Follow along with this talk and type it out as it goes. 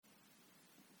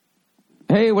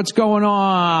Hey, what's going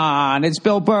on? It's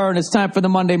Bill Burr, and it's time for the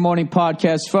Monday Morning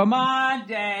Podcast for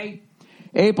Monday,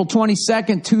 April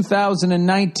 22nd,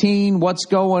 2019. What's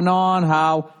going on?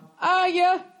 How are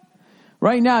you?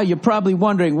 Right now, you're probably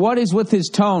wondering, what is with his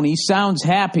tone? He sounds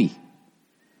happy.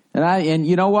 And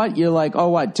you know what? You're like, oh,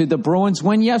 what? Did the Bruins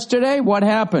win yesterday? What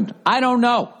happened? I don't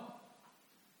know.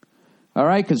 All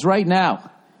right, because right now,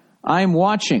 I'm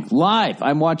watching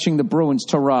the Bruins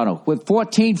Toronto with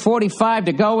 14:45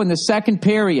 to go in the second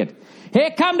period. Here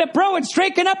come the Bruins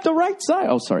streaking up the right side.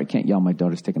 Oh, sorry, I can't yell. My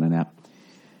daughter's taking a nap.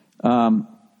 I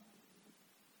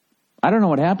don't know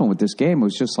what happened with this game. It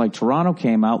was just like Toronto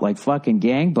came out like fucking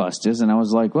gangbusters, and I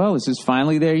was like, well, this is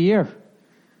finally their year.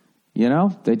 You know,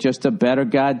 they're just a better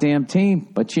goddamn team.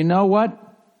 But you know what?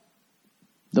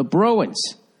 The Bruins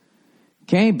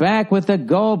came back with a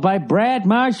goal by Brad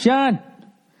Marchand.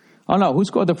 Oh, no, who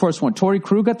scored the first one? Torrey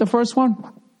Krug got the first one?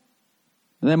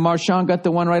 And then Marchand got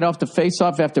the one right off the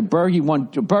faceoff after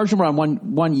Bergeron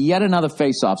won yet another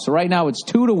faceoff. So right now it's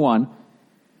 2-1.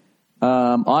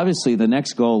 Obviously, the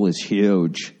next goal is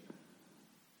huge.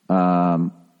 I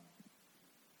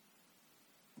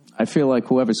feel like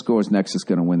whoever scores next is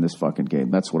going to win this fucking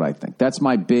game. That's what I think. That's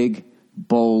my big,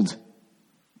 bold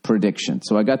prediction.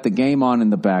 So I got the game on in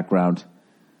the background.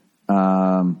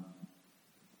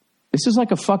 This is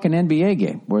like a fucking NBA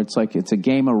game where it's like it's a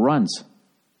game of runs.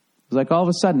 It's like all of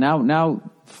a sudden now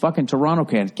fucking Toronto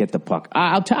can't get the puck.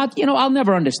 I'll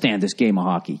never understand this game of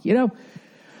hockey. You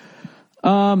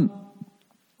know.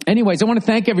 Anyways, I want to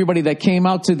thank everybody that came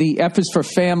out to the F is for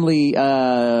Family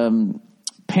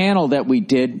panel that we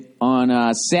did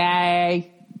on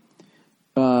Saturday.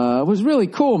 It was really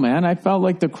cool, man. I felt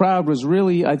like the crowd was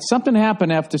really something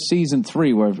happened after season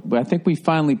 3 where I think we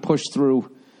finally pushed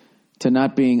through to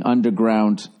not being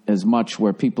underground as much,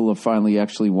 where people are finally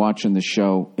actually watching the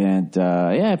show. And,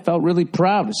 I felt really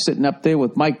proud of sitting up there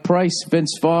with Mike Price,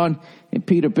 Vince Vaughn, and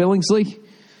Peter Billingsley.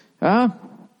 The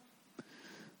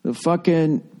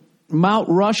fucking Mount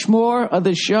Rushmore of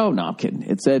the show. No, I'm kidding.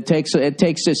 It takes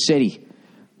a city.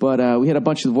 But we had a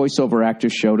bunch of the voiceover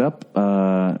actors showed up.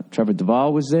 Trevor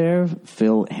Duvall was there.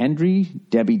 Phil Hendry.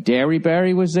 Debbie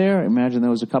Derryberry was there. I imagine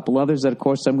there was a couple others that, of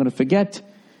course, I'm going to forget.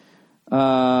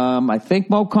 I think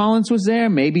Mo Collins was there.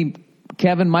 Maybe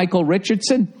Kevin Michael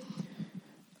Richardson.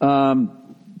 Anywho,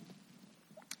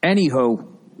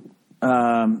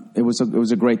 it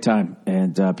was a great time,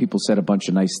 and people said a bunch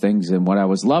of nice things. And what I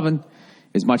was loving,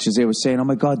 as much as they were saying, "Oh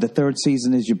my God, the third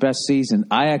season is your best season,"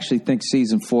 I actually think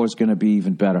season 4 is going to be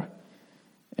even better.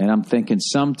 And I'm thinking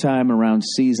sometime around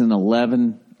season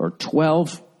 11 or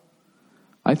 12,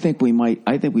 I think we might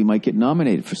get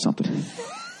nominated for something.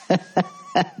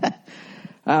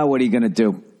 What are you going to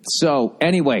do? So,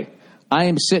 anyway, I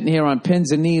am sitting here on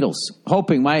pins and needles,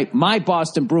 hoping my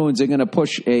Boston Bruins are going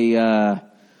to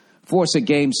force a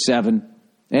Game 7.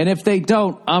 And if they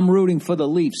don't, I'm rooting for the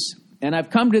Leafs. And I've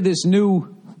come to this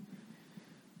new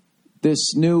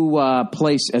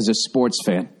place as a sports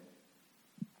fan,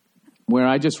 where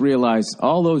I just realized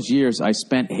all those years I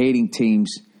spent hating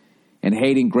teams and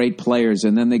hating great players,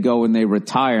 and then they go and they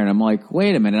retire, and I'm like,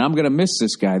 wait a minute, I'm going to miss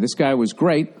this guy. This guy was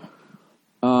great.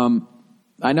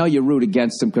 I know you root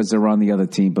against them because they're on the other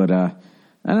team, but I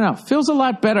don't know. Feels a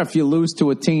lot better if you lose to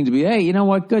a team to be, hey, you know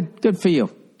what? Good for you.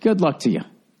 Good luck to you.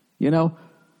 You know?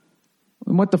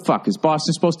 And what the fuck? Is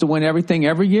Boston supposed to win everything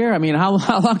every year? I mean, how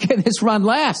long can this run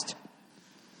last?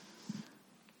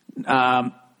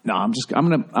 No, I'm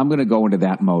gonna go into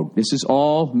that mode. This is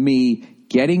all me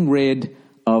getting rid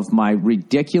of my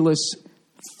ridiculous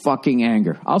fucking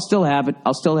anger. I'll still have it.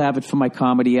 I'll still have it for my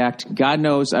comedy act. God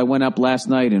knows I went up last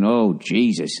night and, oh,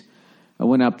 Jesus. I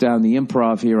went up down the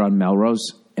Improv here on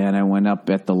Melrose, and I went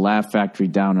up at the Laugh Factory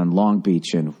down on Long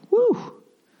Beach, and whoo,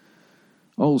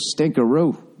 oh,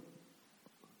 stinkeroo.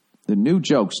 The new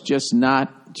joke's just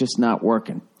not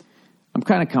working. I'm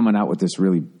kind of coming out with this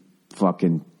really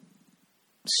fucking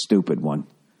stupid one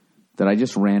that I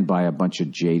just ran by a bunch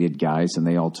of jaded guys, and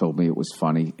they all told me it was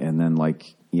funny. And then,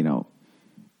 like, you know,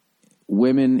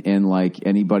 women and, like,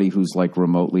 anybody who's, like,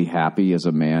 remotely happy as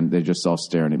a man, they're just all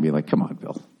staring at me like, come on,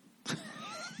 Bill.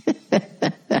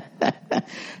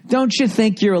 Don't you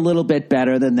think you're a little bit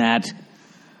better than that?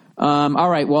 All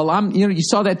right, well, you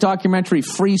saw that documentary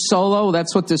Free Solo?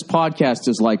 That's what this podcast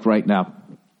is like right now.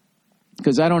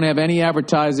 Because I don't have any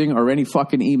advertising or any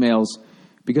fucking emails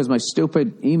because my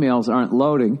stupid emails aren't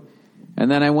loading. And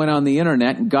then I went on the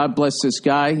internet, and God bless this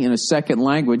guy in a second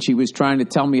language. He was trying to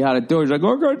tell me how to do it. He's like,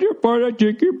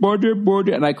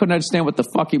 and I couldn't understand what the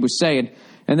fuck he was saying.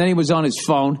 And then he was on his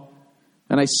phone,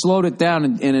 and I slowed it down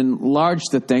and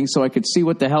enlarged the thing so I could see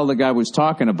what the hell the guy was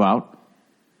talking about.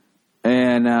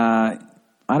 And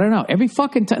I don't know. Every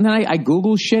fucking time I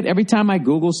Google shit, every time I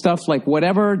Google stuff, like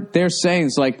whatever they're saying,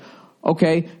 it's like,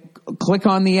 okay, click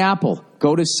on the Apple,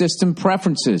 go to system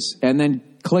preferences, and then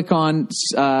click on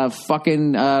I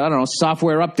don't know,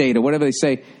 software update or whatever they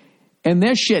say. And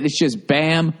their shit is just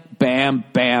bam, bam,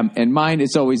 bam. And mine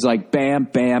is always like bam,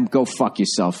 bam, go fuck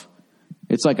yourself.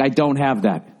 It's like I don't have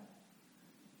that.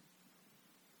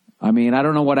 I mean, I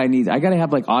don't know what I need. I got to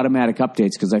have like automatic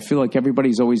updates because I feel like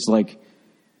everybody's always like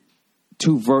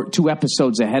two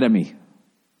episodes ahead of me.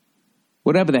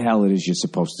 Whatever the hell it is you're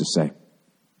supposed to say.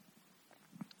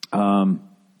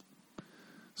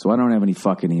 So I don't have any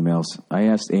fucking emails. I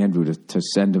asked Andrew to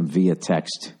send them via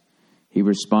text. He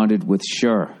responded with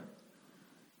sure.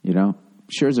 You know,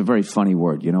 sure is a very funny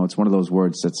word. You know, it's one of those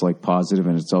words that's like positive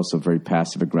and it's also very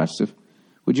passive aggressive.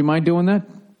 Would you mind doing that?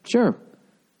 Sure.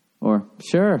 Or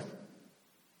sure.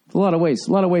 A lot of ways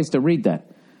to read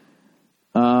that.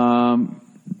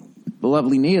 The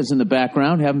lovely Nia's in the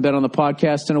background. Haven't been on the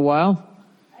podcast in a while.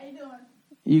 How you doing?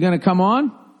 You going to come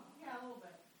on? Yeah, a little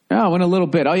bit. Oh, in a little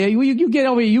bit. Oh, yeah, you get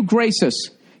over here. You grace us.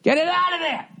 Get it out of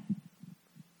there.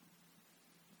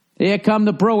 Here come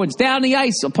the Bruins. Down the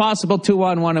ice. A possible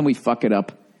 2-on-1, and we fuck it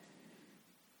up.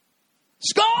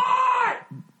 Score!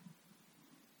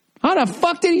 How the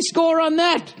fuck did he score on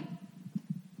that?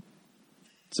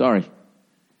 Sorry.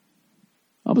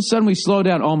 All of a sudden we slow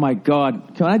down. Oh, my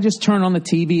God. Can I just turn on the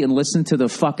TV and listen to the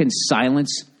fucking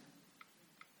silence?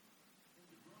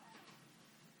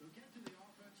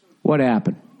 What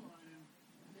happened?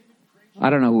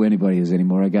 I don't know who anybody is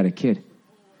anymore. I got a kid.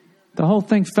 The whole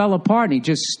thing fell apart and he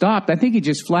just stopped. I think he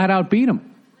just flat out beat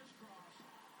him.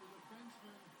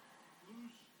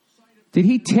 Did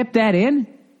he tip that in?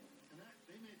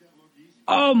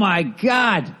 Oh, my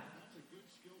God.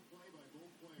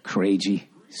 Crazy.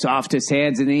 Softest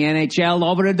hands in the NHL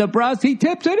over to DeBrus. He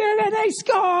tips it in and they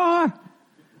score.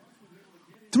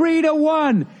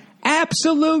 3-1.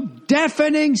 Absolute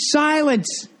deafening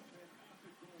silence.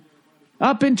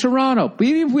 Up in Toronto. But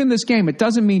even if we win this game, it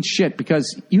doesn't mean shit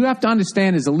because you have to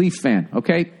understand as a Leaf fan,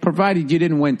 okay? Provided you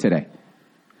didn't win today.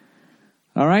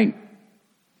 All right?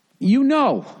 You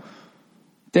know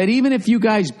that even if you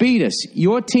guys beat us,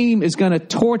 your team is going to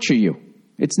torture you.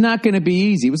 It's not going to be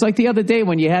easy. It was like the other day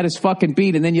when you had us fucking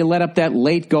beat and then you let up that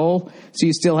late goal, so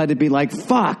you still had to be like,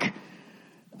 fuck.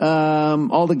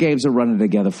 All the games are running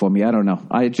together for me. I don't know.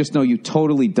 I just know you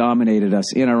totally dominated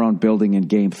us in our own building in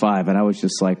Game 5, and I was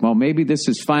just like, well, maybe this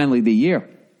is finally the year.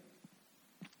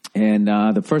 And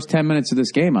the first 10 minutes of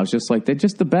this game, I was just like, they're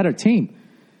just the better team.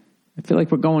 I feel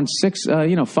like we're going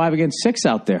 5 against 6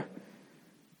 out there.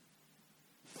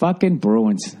 Fucking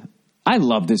Bruins. I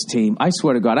love this team. I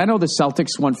swear to God. I know the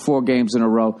Celtics won 4 games in a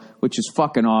row, which is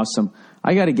fucking awesome.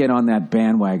 I got to get on that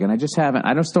bandwagon. I just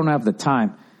don't have the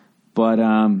time. But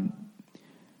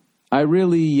I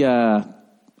really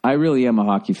am a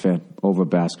hockey fan over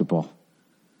basketball.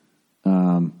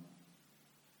 I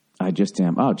just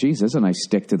am. Oh, geez, there's a nice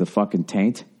stick to the fucking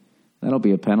taint. That'll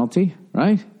be a penalty,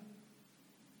 right?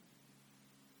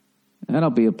 That'll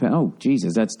be a penalty. Oh,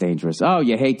 Jesus, that's dangerous. Oh,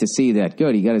 you hate to see that.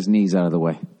 Good, he got his knees out of the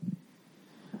way.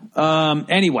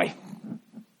 Anyway,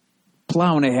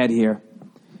 plowing ahead here.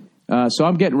 So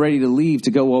I'm getting ready to leave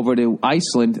to go over to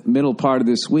Iceland middle part of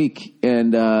this week.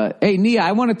 And, hey, Nia,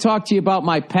 I want to talk to you about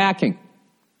my packing.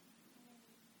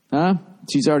 Huh?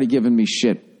 She's already given me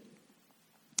shit.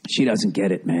 She doesn't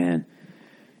get it, man.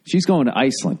 She's going to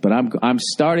Iceland, but I'm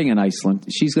starting in Iceland.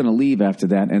 She's going to leave after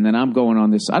that, and then I'm going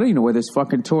on this. I don't even know where this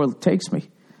fucking tour takes me.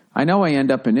 I know I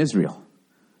end up in Israel.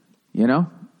 You know?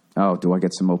 Oh, do I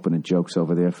get some opening jokes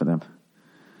over there for them?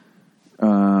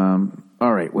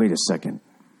 All right, wait a second.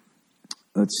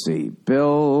 Let's see.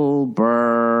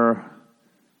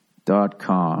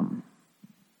 BillBurr.com.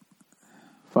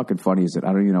 Fucking funny is it?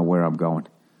 I don't even know where I'm going.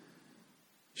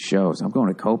 Shows. I'm going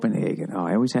to Copenhagen. Oh,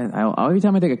 every time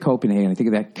I think of Copenhagen, I think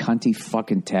of that cunty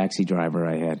fucking taxi driver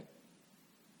I had.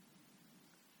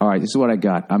 All right, this is what I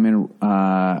got. I'm in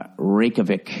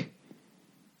Reykjavik,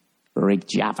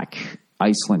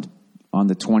 Iceland on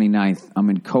the 29th. I'm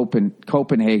in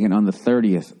Copenhagen on the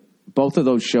 30th. Both of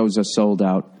those shows are sold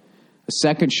out. The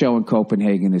second show in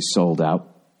Copenhagen is sold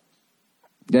out.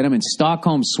 Then I'm in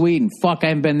Stockholm, Sweden. Fuck, I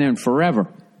haven't been there in forever.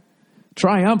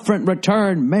 Triumphant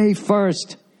return, May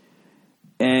 1st.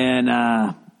 And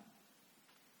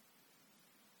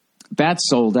that's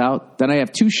sold out. Then I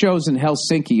have 2 shows in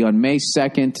Helsinki on May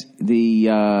 2nd.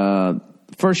 The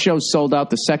first show sold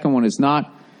out. The second one is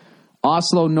not.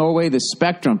 Oslo, Norway, the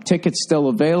Spectrum. Tickets still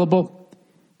available.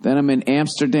 Then I'm in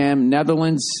Amsterdam,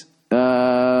 Netherlands.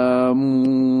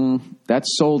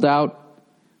 That's sold out.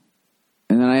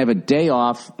 And then I have a day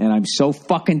off, and I'm so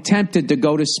fucking tempted to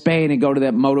go to Spain and go to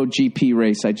that MotoGP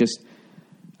race. I just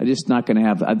not going to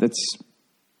have that's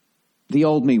the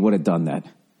old me would have done that.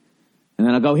 And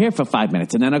then I'll go here for 5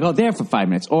 minutes, and then I'll go there for 5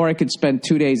 minutes, or I could spend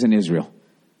 2 days in Israel.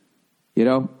 You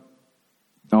know?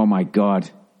 Oh my God!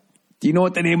 Do you know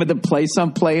what the name of the place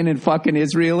I'm playing in fucking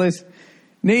Israel is?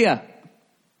 Nia.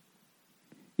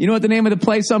 You know what the name of the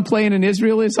place I'm playing in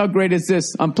Israel is? How great is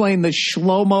this? I'm playing the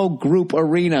Shlomo Group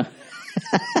Arena.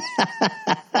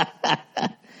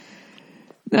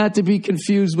 Not to be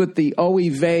confused with the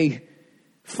Oive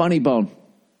Funny Bone.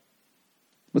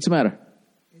 What's the matter?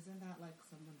 Isn't that like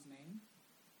someone's name?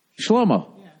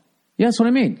 Shlomo. Yeah. Yeah, that's what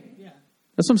I mean. Yeah.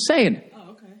 That's what I'm saying.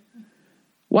 Oh, okay.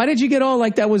 Why did you get all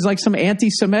like that was like some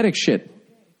anti-Semitic shit?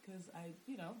 Because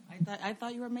I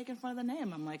thought you were making fun of the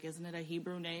name. I'm like, isn't it a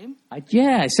Hebrew name?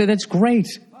 I said that's great.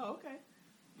 Oh, okay.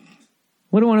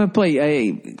 What do I want to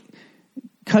play?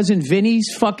 Cousin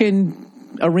Vinny's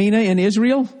fucking arena in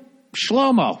Israel?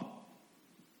 Shlomo.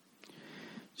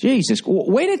 Jesus.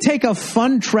 Way to take a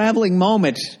fun traveling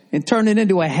moment and turn it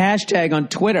into a hashtag on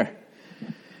Twitter.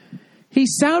 He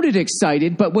sounded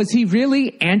excited, but was he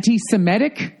really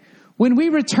anti-Semitic? When we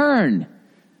return,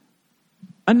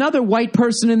 another white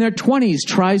person in their 20s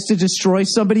tries to destroy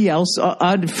somebody else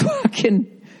on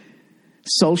fucking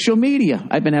social media.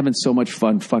 I've been having so much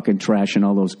fun fucking trashing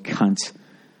all those cunts.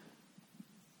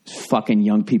 Fucking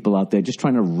young people out there just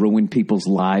trying to ruin people's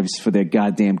lives for their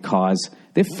goddamn cause.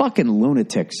 They're fucking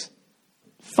lunatics.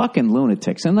 Fucking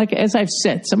lunatics. And like, as I've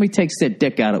said, somebody takes their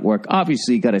dick out at work.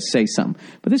 Obviously, you got to say something.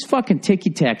 But this fucking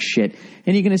ticky-tack shit,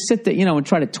 and you're going to sit there, and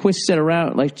try to twist it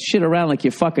around like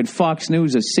you're fucking Fox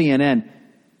News or CNN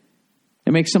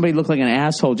and make somebody look like an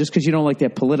asshole just because you don't like their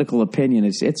political opinion.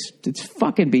 It's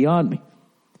fucking beyond me.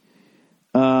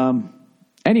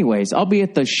 Anyways, I'll be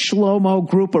at the Shlomo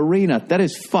Group Arena. That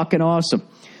is fucking awesome.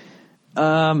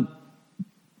 I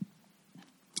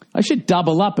should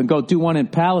double up and go do one in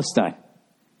Palestine.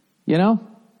 Little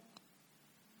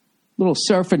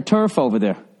surf and turf over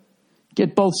there.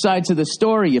 Get both sides of the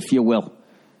story, if you will.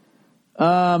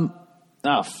 Oh,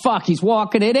 fuck, he's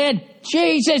walking it in.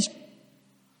 Jesus.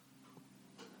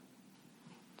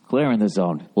 Clearing the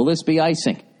zone. Will this be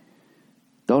icing?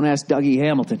 Don't ask Dougie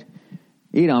Hamilton.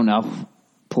 He don't know.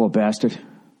 Poor bastard.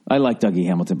 I like Dougie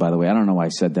Hamilton, by the way. I don't know why I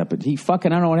said that, but I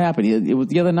don't know what happened. It was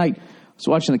the other night. I was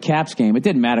watching the Caps game. It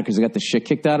didn't matter because I got the shit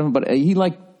kicked out of him, but he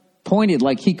pointed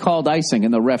like he called icing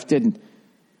and the ref didn't.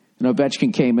 And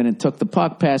Ovechkin came in and took the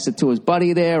puck, passed it to his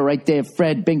buddy there, right there,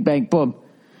 Fred, bing, bang, boom.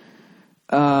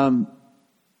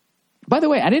 By the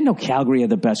way, I didn't know Calgary had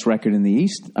the best record in the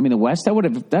East. The West. That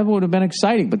would have been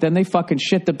exciting, but then they fucking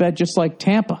shit the bed just like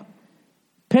Tampa.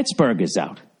 Pittsburgh is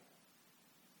out.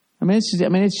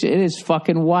 It is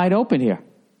fucking wide open here.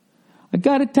 I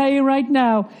got to tell you right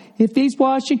now, if these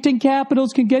Washington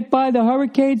Capitals can get by the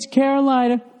Hurricanes,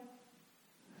 Carolina,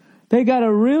 they got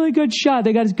a really good shot.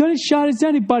 They got as good a shot as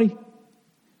anybody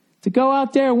to go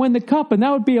out there and win the cup, and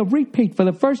that would be a repeat for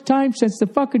the first time since the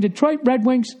fucking Detroit Red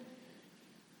Wings.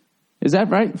 Is that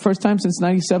right? First time since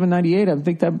 97, 98? I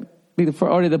think that would be the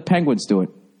first. Or did the Penguins do it?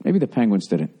 Maybe the Penguins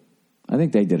did it. I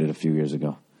think they did it a few years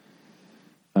ago.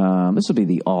 This will be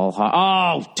the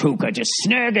Tuca just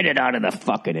snagging it out of the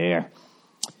fucking air.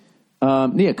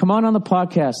 Nia, come on the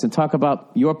podcast and talk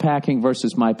about your packing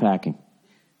versus my packing. I'm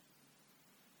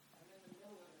in the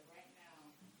middle of it right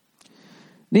now.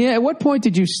 Nia, at what point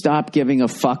did you stop giving a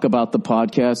fuck about the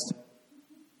podcast?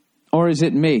 Or is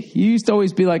it me? You used to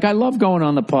always be like, I love going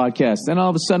on the podcast. Then all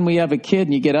of a sudden we have a kid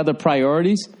and you get other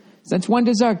priorities. Since when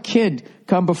does our kid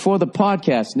come before the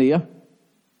podcast, Nia?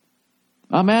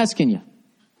 I'm asking you.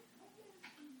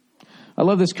 I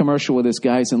love this commercial where this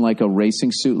guy's in like a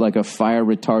racing suit, like a fire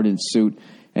retardant suit.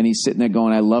 And he's sitting there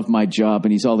going, I love my job.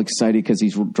 And he's all excited because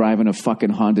he's driving a fucking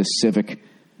Honda Civic.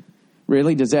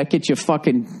 Really? Does that get your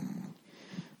fucking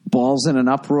balls in an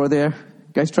uproar there?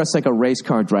 Guy's dressed like a race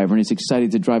car driver and he's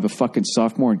excited to drive a fucking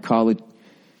sophomore in college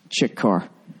chick car.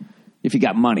 If you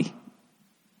got money.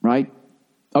 Right?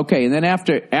 Okay, and then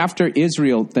after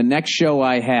Israel, the next show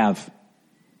I have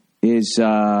is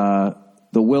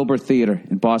the Wilbur Theater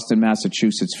in Boston,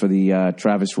 Massachusetts for the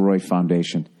Travis Roy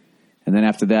Foundation. And then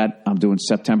after that, I'm doing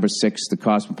September 6th, the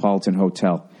Cosmopolitan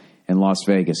Hotel in Las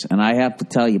Vegas. And I have to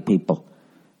tell you, people,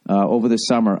 over the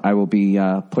summer, I will be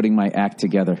putting my act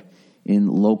together in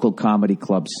local comedy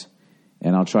clubs.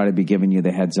 And I'll try to be giving you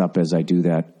the heads up as I do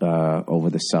that over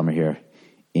the summer here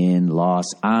in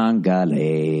Los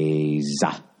Angeles.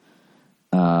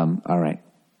 All right.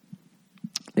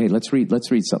 Hey, let's read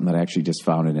something that I actually just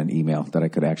found in an email that I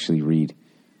could actually read.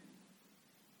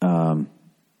 Oh,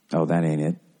 that ain't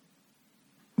it.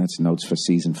 That's notes for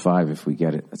season 5 if we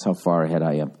get it. That's how far ahead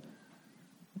I am.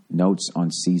 Notes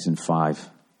on season 5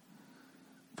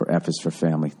 for F is for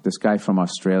Family. This guy from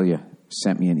Australia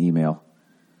sent me an email.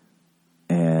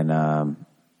 And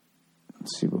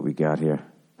let's see what we got here.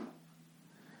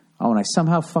 Oh, and I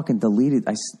somehow fucking deleted.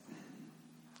 It's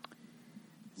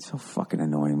so fucking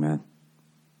annoying, man.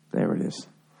 There it is.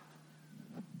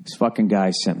 This fucking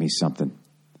guy sent me something.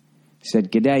 He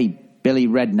said, "G'day, Billy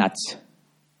Rednuts.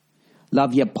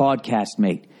 Love your podcast,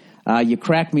 mate. You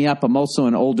crack me up. I'm also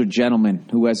an older gentleman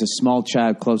who has a small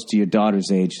child close to your daughter's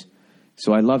age.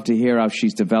 So I love to hear how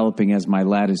she's developing as my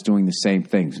lad is doing the same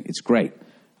things. It's great.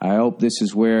 I hope this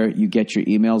is where you get your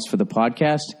emails for the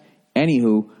podcast.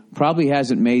 Anywho, probably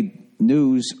hasn't made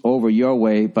news over your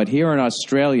way, but here in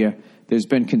Australia, there's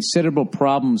been considerable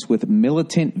problems with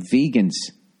militant vegans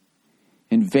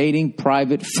invading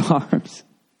private farms.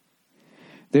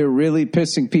 They're really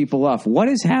pissing people off. What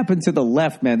has happened to the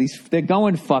left, man? They're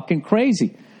going fucking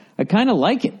crazy. I kind of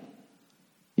like it,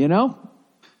 you know?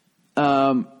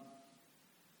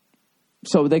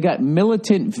 So they got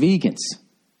militant vegans.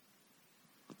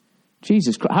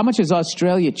 Jesus Christ. How much has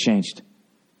Australia changed?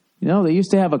 You know, they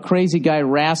used to have a crazy guy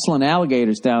wrestling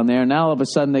alligators down there. Now all of a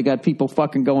sudden they got people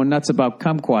fucking going nuts about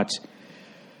kumquats.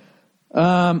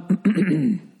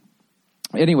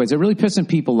 Anyways, they're really pissing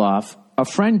people off. A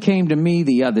friend came to me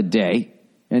the other day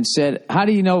and said, "How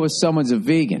do you know if someone's a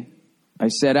vegan?" I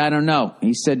said, "I don't know."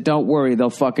 He said, "Don't worry, they'll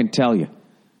fucking tell you."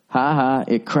 Ha ha,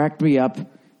 it cracked me up.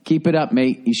 Keep it up,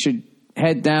 mate. You should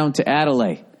head down to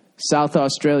Adelaide, South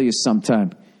Australia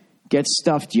sometime. Get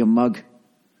stuffed, you mug.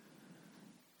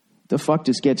 The fuck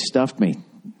does get stuffed mean?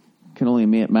 Can only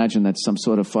imagine that's some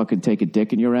sort of fucking take a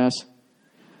dick in your ass.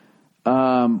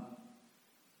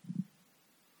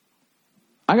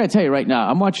 I got to tell you right now,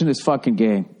 I'm watching this fucking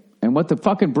game, and what the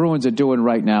fucking Bruins are doing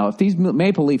right now, if these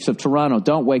Maple Leafs of Toronto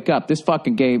don't wake up, this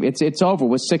fucking game, it's over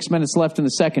with 6 minutes left in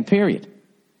the second period.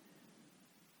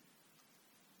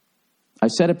 I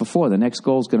said it before, the next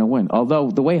goal is going to win. Although,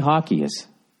 the way hockey is,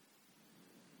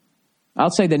 I'll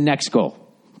say the next goal.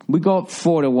 We go up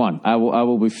 4-1. I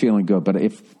will be feeling good. But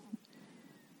if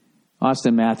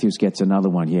Austin Matthews gets another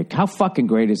one here, how fucking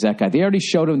great is that guy? They already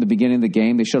showed him at the beginning of the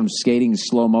game. They showed him skating in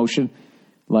slow motion,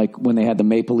 like when they had the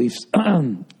Maple Leafs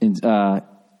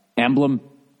emblem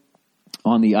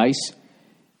on the ice.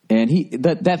 And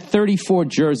that 34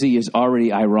 jersey is already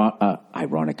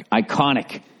iconic.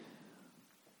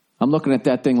 I'm looking at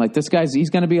that thing like he's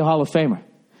going to be a Hall of Famer. I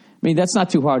mean, that's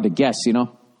not too hard to guess, you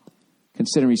know,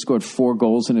 considering he scored 4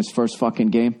 goals in his first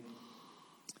fucking game.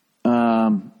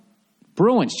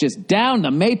 Bruins just down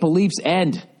the Maple Leafs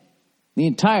end the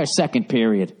entire second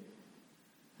period.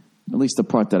 At least the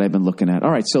part that I've been looking at.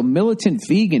 All right, so militant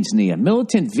vegans, Nia.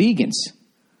 Militant vegans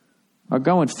are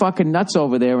going fucking nuts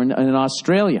over there in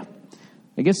Australia.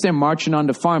 I guess they're marching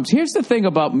onto farms. Here's the thing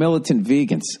about militant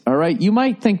vegans, all right? You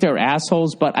might think they're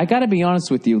assholes, but I got to be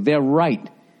honest with you. They're right.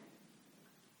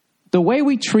 The way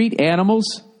we treat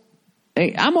animals,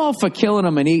 hey, I'm all for killing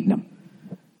them and eating them.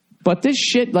 But this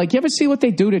shit, like, you ever see what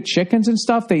they do to chickens and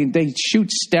stuff? They shoot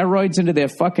steroids into their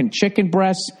fucking chicken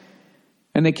breasts,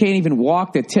 and they can't even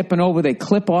walk. They're tipping over. They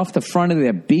clip off the front of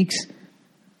their beaks.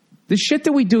 The shit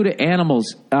that we do to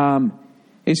animals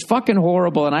is fucking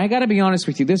horrible. And I got to be honest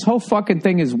with you. This whole fucking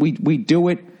thing is we do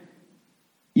it,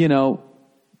 you know,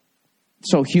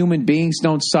 so human beings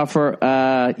don't suffer.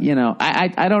 You know,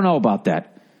 I don't know about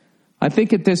that. I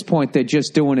think at this point they're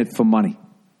just doing it for money.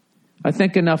 I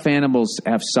think enough animals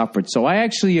have suffered. So I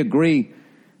actually agree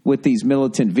with these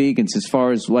militant vegans as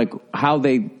far as like how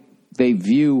they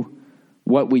view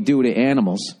what we do to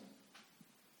animals.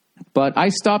 But I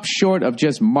stop short of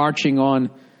just marching on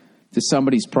to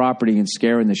somebody's property and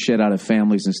scaring the shit out of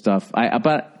families and stuff.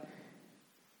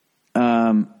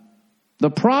 The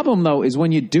problem, though, is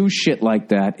when you do shit like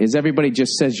that, is everybody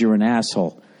just says you're an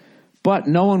asshole. But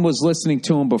no one was listening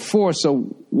to them before,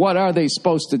 so what are they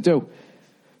supposed to do?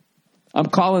 I'm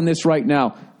calling this right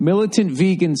now. Militant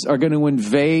vegans are going to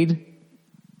invade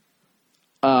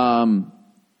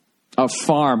a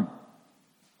farm,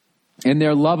 and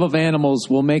their love of animals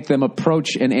will make them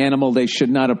approach an animal they should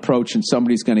not approach, and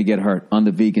somebody's going to get hurt on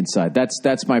the vegan side.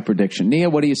 That's my prediction. Nia,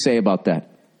 what do you say about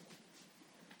that?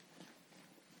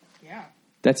 Yeah.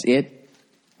 That's it?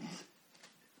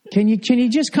 Can you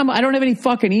just come? I don't have any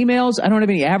fucking emails. I don't have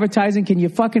any advertising. Can you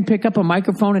fucking pick up a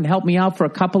microphone and help me out for a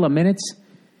couple of minutes?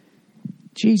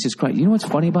 Jesus Christ. You know what's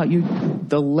funny about you?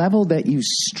 The level that you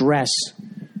stress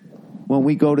when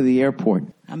we go to the airport.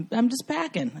 I'm just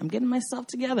packing. I'm getting myself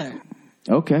together.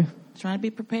 Okay. Trying to be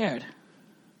prepared.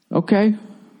 Okay.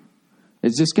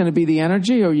 Is this going to be the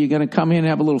energy, or are you going to come in and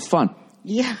have a little fun?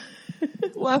 Yeah.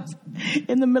 Well, I was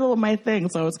in the middle of my thing,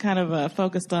 so I was kind of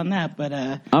focused on that. But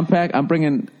I'm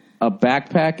bringing a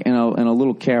backpack and a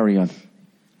little carry-on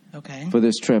okay. for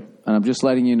this trip, and I'm just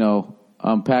letting you know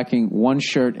I'm packing one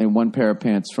shirt and one pair of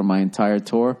pants for my entire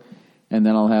tour, and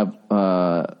then I'll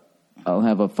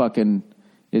have a fucking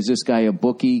is this guy a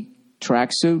bookie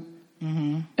tracksuit,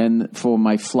 and for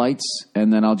my flights,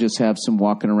 and then I'll just have some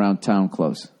walking around town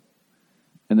clothes,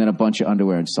 and then a bunch of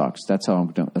underwear and socks. That's how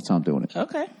I'm doing it.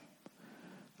 Okay,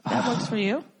 that works for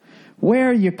you. Where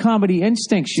are your comedy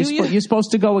instincts? You're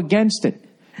supposed to go against it.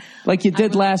 Like you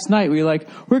did last night, where you're like,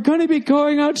 we're going to be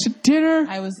going out to dinner.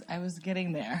 I was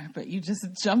getting there, but you just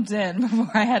jumped in before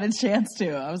I had a chance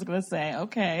to. I was going to say,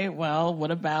 okay, well,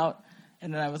 what about?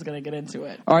 And then I was going to get into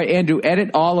it. All right, Andrew, edit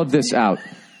all of this out.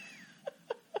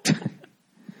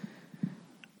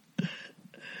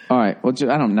 All right, well,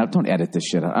 don't edit this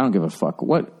shit out. I don't give a fuck.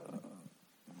 What?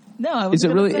 No, is it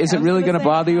really going to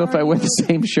bother you if I wear the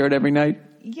same shirt every night?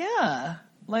 Yeah.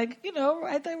 Like,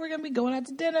 I think we're going to be going out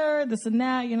to dinner, this and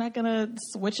that. You're not going to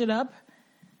switch it up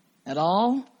at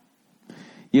all?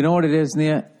 You know what it is,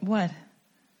 Nia? What?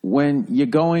 When you're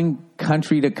going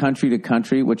country to country to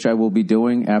country, which I will be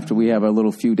doing after we have a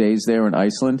little few days there in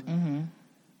Iceland,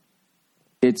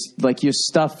 it's like your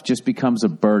stuff just becomes a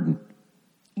burden.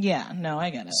 Yeah, no, I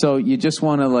get it. So you just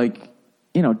want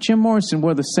to, Jim Morrison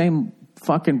wore the same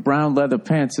fucking brown leather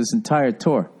pants his entire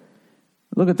tour.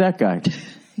 Look at that guy.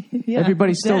 Yeah,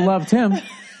 everybody still dead. Loved him. Yeah,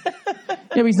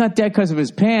 but he's not dead because of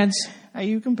his pants. Are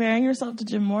you comparing yourself to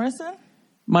Jim Morrison?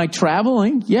 My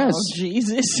traveling, yes. Oh,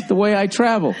 Jesus. The way I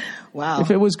travel. Wow.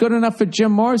 If it was good enough for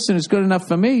Jim Morrison, it's good enough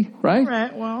for me, right?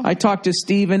 Right, well. I talked to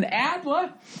Steven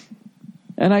Adler,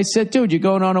 and I said, dude, you're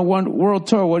going on a one world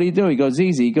tour. What do you do? He goes,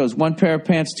 easy. He goes, one pair of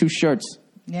pants, 2 shirts.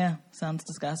 Yeah, sounds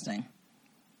disgusting.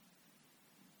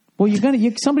 Well,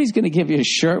 somebody's going to give you a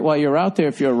shirt while you're out there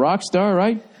if you're a rock star,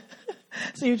 right?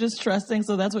 So you're just trusting,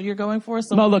 so that's what you're going for?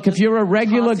 No, look, if you're a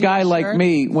regular guy like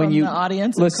me, when you... the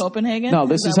audience in Copenhagen? No,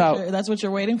 this is how... That's what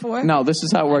you're waiting for? No, this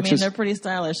is how it works. I mean, they're pretty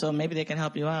stylish, so maybe they can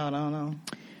help you out. I don't know.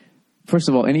 First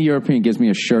of all, any European gives me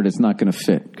a shirt, it's not going to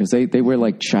fit, because they wear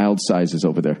like child sizes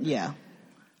over there. Yeah.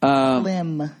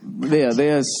 Slim. Yeah,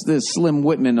 there's Slim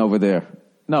Whitman over there.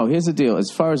 No, here's the deal. As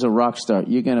far as a rock star,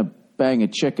 you're going to bang a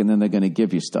chick, and then they're going to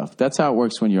give you stuff. That's how it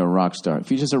works when you're a rock star.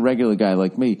 If you're just a regular guy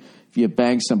like me, if you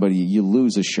bang somebody, you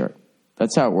lose a shirt.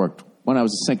 That's how it worked when I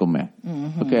was a single man.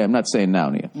 Mm-hmm. Okay, I'm not saying now,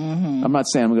 Nia. Mm-hmm. I'm not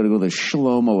saying I'm going to go to the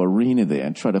Shlomo Arena there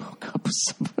and try to hook up with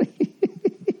somebody.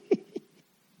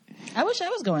 I wish I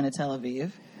was going to Tel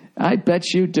Aviv. I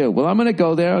bet you do. Well, I'm going to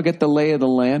go there. I'll get the lay of the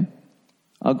land.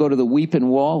 I'll go to the Weeping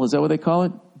Wall. Is that what they call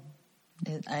it?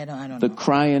 I don't know. The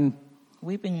crying...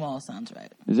 Weeping Wall sounds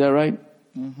right. Is that right?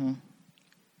 Mm-hmm.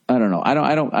 I don't know.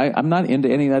 I'm not into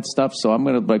any of that stuff, so I'm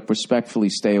going to respectfully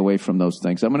stay away from those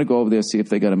things. I'm going to go over there, see if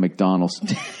they got a McDonald's.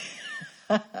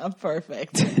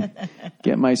 Perfect.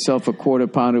 Get myself a quarter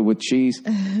pounder with cheese.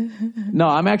 No,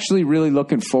 I'm actually really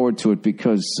looking forward to it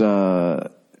because,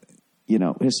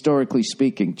 historically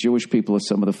speaking, Jewish people are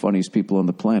some of the funniest people on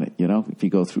the planet. If you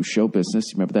go through show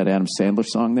business, you remember that Adam Sandler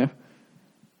song there?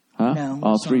 Huh? No.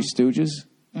 All Three Stooges?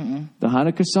 Mm-mm. The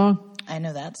Hanukkah song? I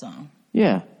know that song.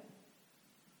 Yeah.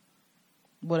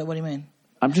 What do you mean?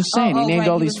 I'm just saying, he named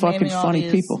all these fucking funny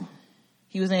people.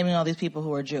 He was naming all these people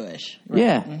who are Jewish. Right?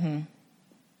 Yeah. Mm-hmm.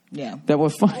 Yeah. That were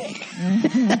funny.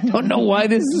 I don't know why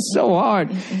this is so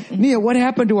hard. Nia, what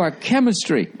happened to our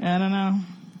chemistry? I don't know.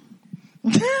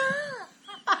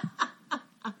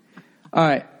 All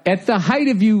right. At the height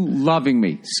of you loving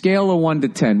me, scale of 1 to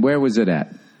 10, where was it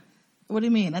at? What do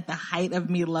you mean? At the height of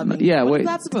me loving you? Yeah. What is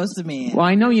that supposed to mean? Well,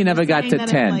 I know you never got to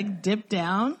 10. It, dipped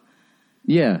down?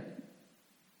 Yeah.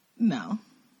 No.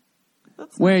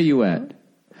 Where are you at?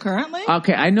 Currently?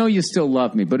 Okay, I know you still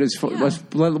love me, but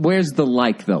where's the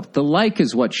like, though? The like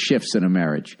is what shifts in a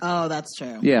marriage. Oh, that's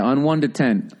true. Yeah, on 1 to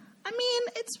 10. I mean,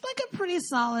 it's like a pretty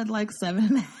solid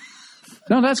 7.5.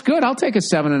 No, that's good. I'll take a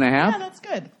 7.5. Yeah, that's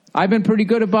good. I've been pretty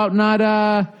good about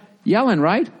not yelling,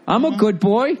 right? I'm a good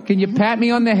boy. Can you pat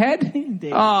me on the head?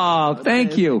 Oh,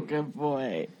 thank you. Good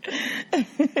boy.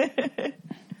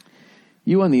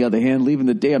 You, on the other hand, leaving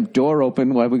the damn door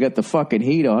open while we got the fucking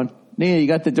heat on. Nia, you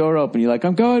got the door open. You're like,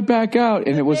 I'm going back out.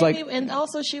 And it was And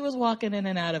also she was walking in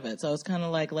and out of it. So I was kind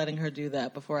of letting her do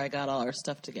that before I got all our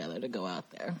stuff together to go out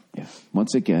there. Yeah.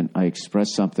 Once again, I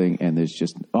expressed something and there's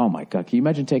just, oh my God. Can you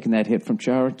imagine taking that hit from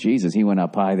Chara? Jesus, he went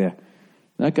up high there.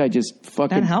 That guy just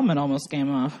fucking... That helmet almost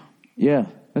came off. Yeah.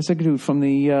 That's like a dude from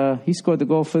the... he scored the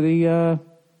goal for the...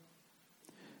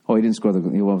 Oh, he didn't score the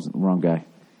goal. He wasn't the wrong guy.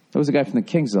 That was the guy from the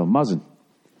Kings, though. Muzzin.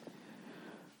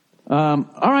 All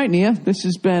right, Nia. This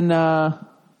has been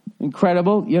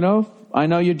incredible. I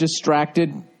know you're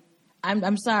distracted.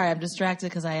 I'm sorry. I'm distracted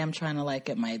because I am trying to like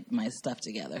get my stuff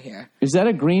together here. Is that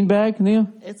a green bag,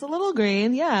 Nia? It's a little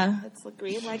green. Yeah, it's a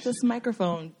green like this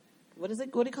microphone. What is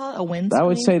it? What do you call it? A windscreen? I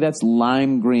would say that's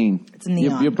lime green. It's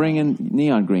neon. You're bringing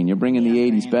neon green. You're bringing Neon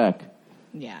the 80s green. back.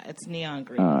 Yeah, it's neon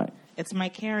green. All right. It's my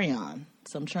carry-on,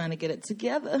 so I'm trying to get it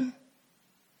together.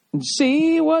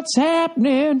 See what's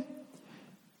happening.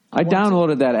 I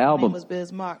downloaded that My name album. was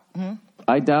Bismarck.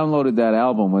 I downloaded that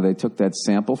album where they took that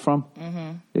sample from.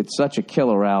 Mm-hmm. It's such a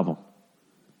killer album.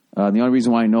 The only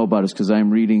reason why I know about it is because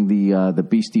I'm reading the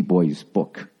Beastie Boys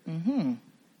book. Mm-hmm.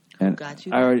 And Who got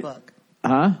you that book?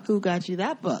 Huh? Who got you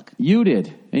that book? You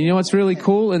did. And you know what's really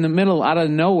cool? In the middle, out of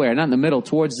nowhere, not in the middle,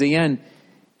 towards the end,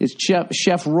 is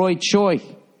Chef Roy Choi.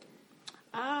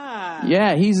 Ah.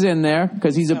 Yeah, he's in there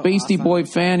because he's a So Beastie awesome. Boy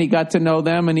fan. He got to know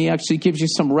them, and he actually gives you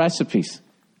some recipes.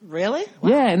 Really?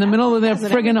 Yeah, in the middle of their Has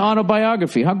it friggin' everything?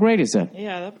 autobiography. How great is that?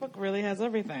 Yeah, that book really has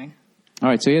everything. All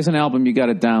right, so here's an album you got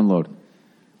to download.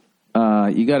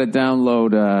 You got to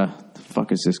download, the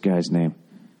fuck is this guy's name?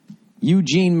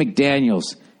 Eugene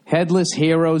McDaniels, Headless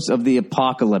Heroes of the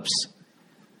Apocalypse.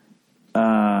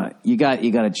 You got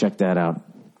to check that out.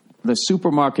 The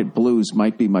Supermarket Blues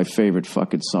might be my favorite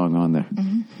fucking song on there.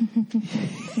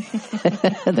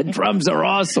 The drums are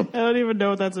awesome. I don't even know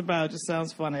what that's about. It just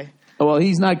sounds funny. Well,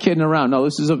 he's not kidding around. No,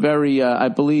 this is a very, I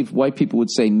believe white people would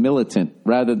say militant,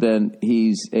 rather than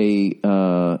he's a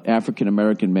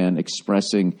African-American man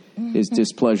expressing his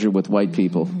displeasure with white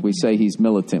people. We say he's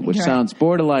militant, which Right. sounds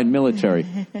borderline military,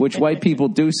 which white people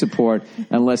do support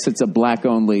unless it's a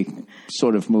black-only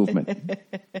sort of movement,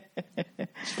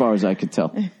 as far as I could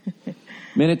tell.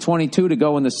 Minute 22 to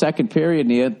go in the second period,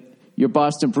 Nia. Your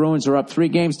Boston Bruins are up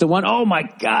 3-1. Oh, my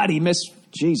God, he missed.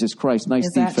 Jesus Christ, nice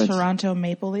Is defense. that Toronto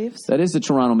Maple Leafs? That is the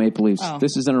Toronto Maple Leafs. Oh,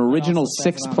 this is an original also says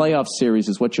six that. playoff series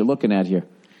is what you're looking at here.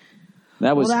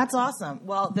 That was Well, that's awesome.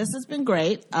 Well, this has been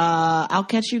great. I'll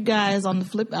catch you guys on the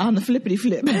flippity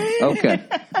flip. okay.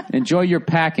 Enjoy your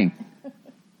packing.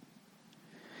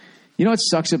 You know what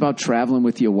sucks about traveling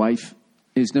with your wife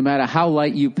is no matter how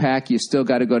light you pack, you still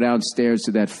got to go downstairs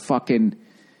to that fucking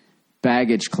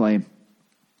baggage claim.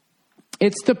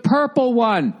 It's the purple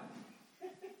one.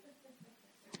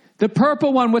 The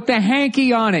purple one with the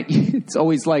hanky on it. It's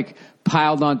always like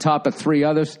piled on top of 3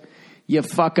 others. You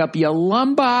fuck up your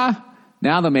lumbar.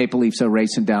 Now the Maple Leafs are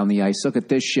racing down the ice. Look at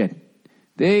this shit.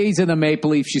 These are the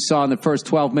Maple Leafs you saw in the first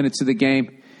 12 minutes of the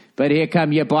game. But here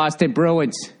come your Boston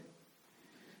Bruins.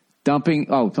 Dumping,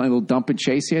 a little dump and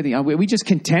chase here. Are we just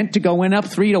content to go in up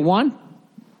 3-1?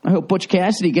 I hope Butch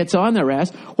Cassidy gets on their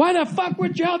ass. Why the fuck were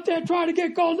you out there trying to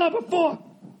get goal number 4?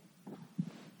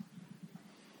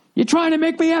 You're trying to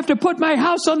make me have to put my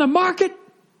house on the market?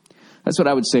 That's what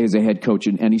I would say as a head coach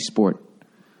in any sport.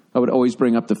 I would always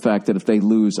bring up the fact that if they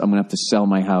lose, I'm going to have to sell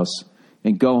my house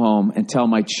and go home and tell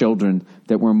my children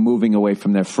that we're moving away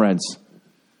from their friends.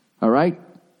 All right?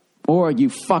 Or you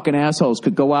fucking assholes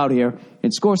could go out here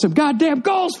and score some goddamn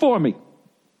goals for me.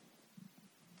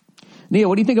 Nia,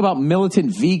 what do you think about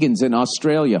militant vegans in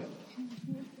Australia?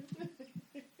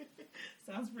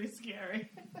 Sounds pretty scary.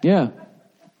 Yeah.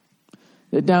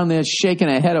 They're down there shaking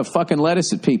a head of fucking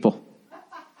lettuce at people.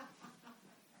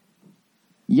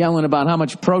 Yelling about how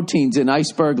much protein's in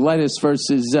iceberg lettuce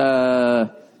versus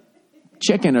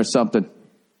chicken or something.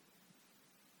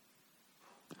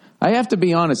 I have to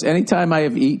be honest, anytime I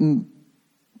have eaten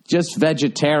just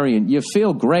vegetarian, you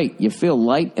feel great. You feel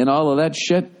light and all of that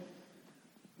shit.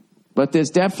 But there's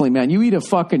definitely, man, you eat a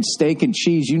fucking steak and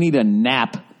cheese, you need a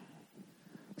nap.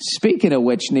 Speaking of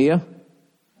which, Nia,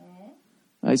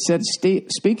 I said,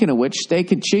 speaking of which,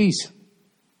 steak and cheese.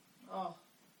 Oh,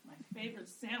 my favorite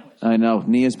sandwich. I know.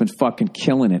 Nia's been fucking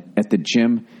killing it at the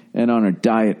gym and on her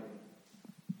diet.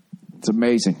 It's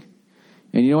amazing.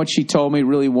 And you know what she told me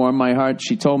really warmed my heart?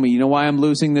 She told me, you know why I'm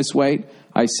losing this weight?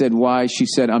 I said, why? She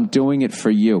said, I'm doing it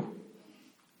for you.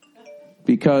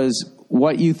 Because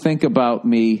what you think about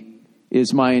me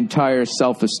is my entire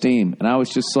self-esteem. And I was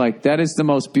just like, that is the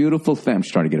most beautiful thing. I'm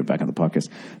just trying to get it back on the podcast.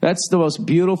 That's the most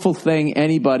beautiful thing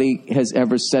anybody has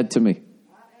ever said to me.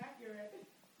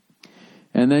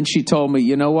 And then she told me,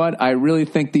 you know what? I really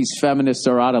think these feminists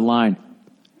are out of line.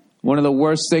 One of the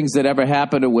worst things that ever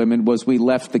happened to women was we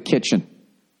left the kitchen.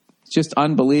 It's just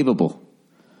unbelievable.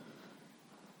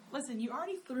 Listen, you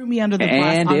already threw me under the bus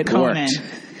And on it Conan. worked.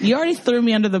 You already threw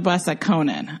me under the bus at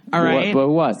Conan, all right? But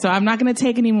what? So I'm not going to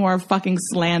take any more fucking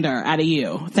slander out of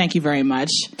you. Thank you very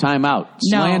much. Time out.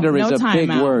 No, Slander is no a time big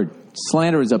out. word.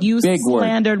 Slander is a You big word.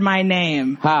 slandered my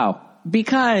name How?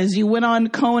 because you went on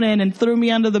Conan and threw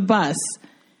me under the bus.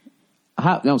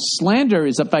 No, slander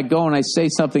is if I go and I say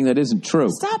something that isn't true.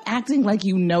 Stop acting like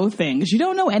you know things. You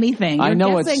don't know anything. You're I know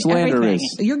what slander everything.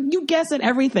 is. You guess at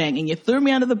everything, and you threw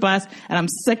me under the bus, and I'm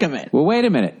sick of it. Well, wait a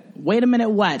minute. Wait a minute,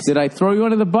 what? Did I throw you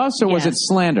under the bus, or was it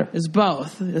slander? It's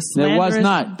both. It was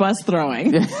not. Bus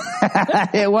throwing.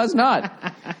 It was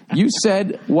not. You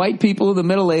said white people of the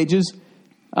Middle Ages.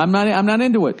 I'm not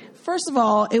into it. First of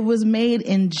all, it was made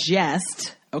in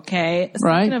jest, okay?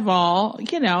 Right. Second of all,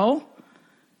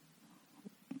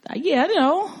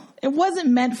 it wasn't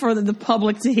meant for the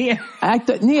public to hear.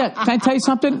 Nia, can I tell you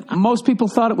something? Most people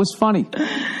thought it was funny.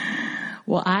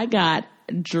 Well, I got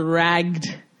dragged.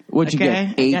 What'd you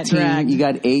get? 18? You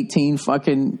got 18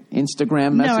 fucking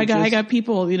Instagram messages? No, I got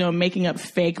people, making up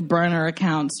fake burner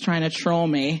accounts trying to troll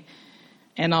me.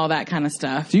 And all that kind of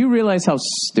stuff. Do you realize how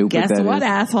stupid that is? Guess what,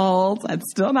 assholes? I'm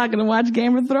still not going to watch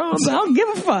Game of Thrones. I don't give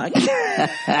a fuck.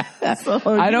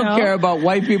 So, I don't care about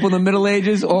white people in the Middle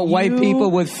Ages or white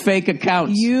people with fake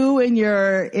accounts. You and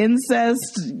your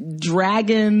incest,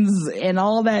 dragons, and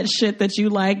all that shit that you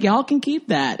like, y'all can keep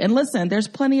that. And listen, there's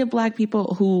plenty of black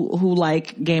people who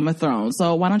like Game of Thrones.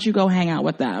 So why don't you go hang out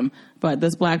with them? But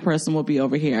this black person will be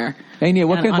over here. Hey, Nia,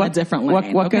 on a different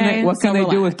lane. What can they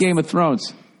do with Game of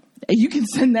Thrones? You can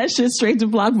send that shit straight to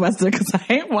Blockbuster because I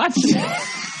ain't watching it.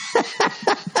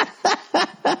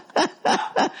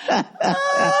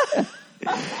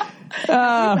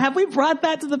 Have we brought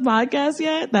that to the podcast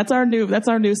yet? That's our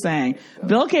new saying.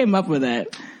 Bill came up with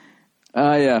it.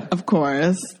 Yeah. Of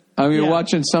course. I mean,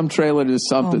 watching some trailer to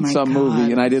something, some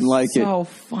movie, and I didn't like it. So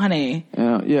funny.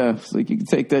 Yeah. It's like you can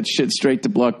take that shit straight to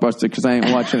Blockbuster because I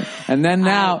ain't watching it. And then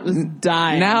now,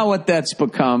 now what that's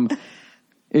become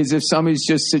is if somebody's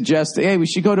just suggesting, hey, we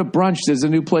should go to brunch. There's a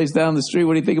new place down the street.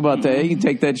 What do you think about that? Hey, you can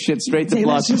take that shit straight to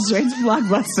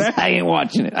Blockbuster. I ain't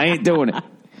watching it. I ain't doing it.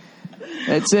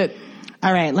 That's it.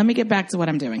 All right, let me get back to what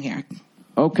I'm doing here.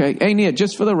 Okay. Hey, Nia,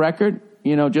 just for the record,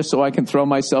 just so I can throw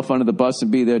myself under the bus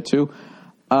and be there too,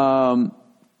 I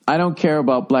don't care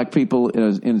about black people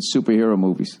in superhero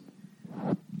movies.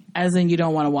 As in you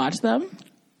don't want to watch them?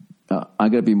 I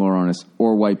got to be more honest.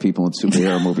 Or white people in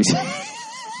superhero movies.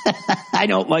 I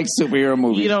don't like superhero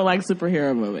movies. You don't like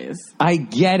superhero movies. I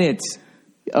get it.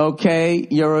 Okay,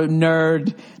 you're a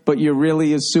nerd, but you're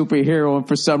really a superhero, and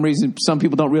for some reason, some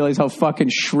people don't realize how fucking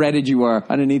shredded you are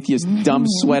underneath your dumb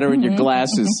sweater and your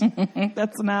glasses.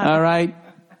 That's not... All right?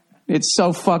 It's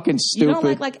so fucking stupid. You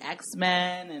don't like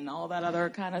X-Men and all that other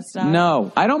kind of stuff?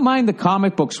 No. I don't mind the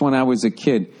comic books when I was a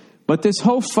kid, but this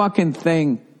whole fucking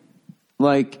thing,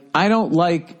 I don't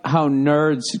like how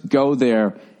nerds go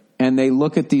there and they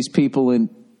look at these people and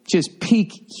just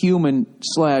peak human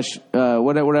 /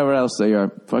 whatever else they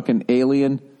are, fucking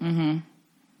alien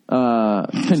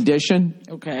condition.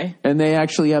 Okay. And they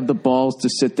actually have the balls to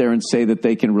sit there and say that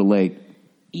they can relate.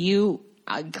 You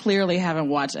clearly haven't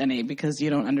watched any because you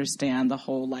don't understand the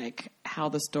whole, how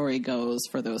the story goes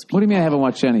for those people. What do you mean I haven't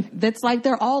watched any? That's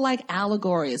they're all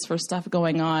allegories for stuff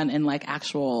going on in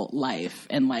actual life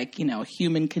and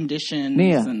human conditions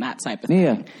and that type of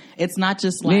thing. It's not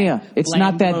just Nia, it's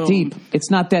not that deep. It's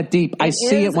not that deep. I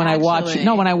see it when I watch it.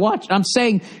 No, when I watch, I'm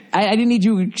saying I didn't need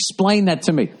you to explain that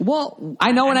to me. Well,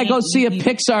 I know when I go see a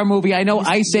Pixar movie, I know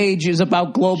Ice Age is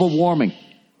about global warming.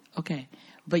 Okay.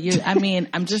 But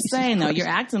I'm just saying though, you're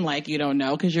acting like you don't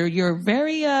know because you're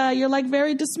very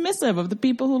very dismissive of the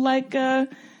people who like the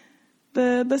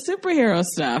superhero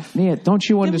stuff. Yeah, don't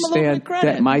you understand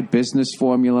that my business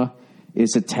formula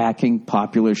is attacking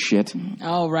popular shit?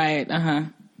 Oh right,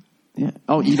 Yeah.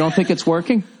 Oh, you don't think it's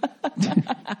working?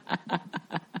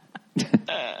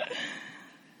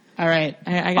 All right,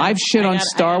 I've shit on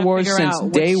Star Wars since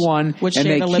day one, and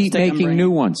they keep making new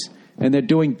ones, and they're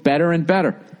doing better and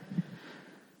better.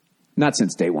 Not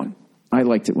since day one. I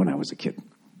liked it when I was a kid.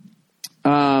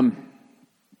 All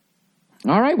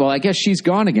right. Well, I guess she's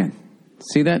gone again.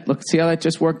 See that? Look, see how that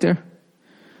just worked there?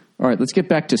 All right. Let's get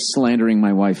back to slandering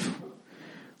my wife.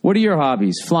 What are your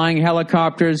hobbies? Flying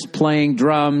helicopters, playing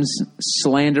drums,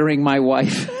 slandering my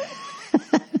wife.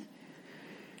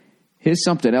 Here's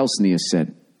something else Nia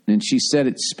said. And she said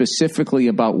it specifically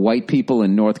about white people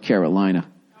in North Carolina.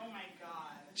 Oh, my God.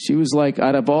 She was like,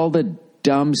 out of all the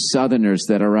dumb Southerners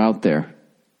that are out there,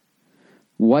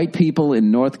 white people in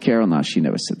North Carolina. No, she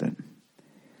never said that.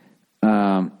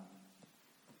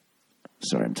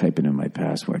 Sorry, I'm typing in my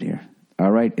password here.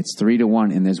 All right, it's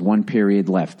 3-1, and there's one period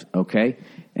left, okay?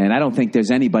 And I don't think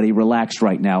there's anybody relaxed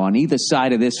right now on either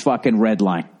side of this fucking red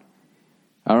line.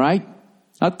 All right?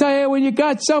 I'll tell you, when you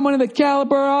got someone of the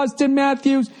caliber of Austin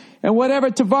Matthews and whatever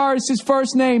Tavares'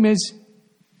 first name is,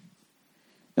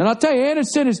 and I'll tell you,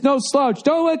 Anderson is no slouch.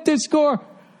 Don't let this score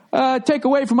take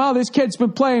away from how this kid's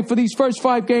been playing for these first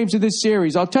 5 games of this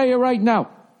series. I'll tell you right now.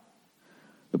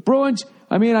 The Bruins,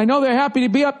 I know they're happy to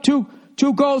be up two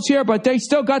goals here, but they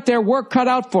still got their work cut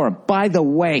out for them. By the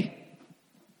way,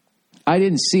 I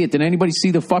didn't see it. Did anybody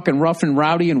see the fucking rough and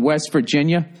rowdy in West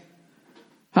Virginia?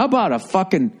 How about a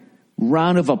fucking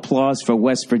round of applause for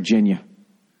West Virginia?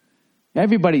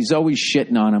 Everybody's always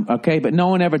shitting on them, okay? But no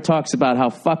one ever talks about how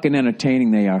fucking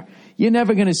entertaining they are. You're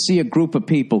never going to see a group of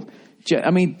people.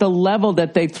 The level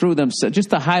that they threw them, just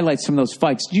the highlights from those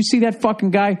fights. Did you see that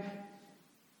fucking guy?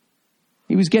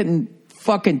 He was getting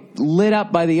fucking lit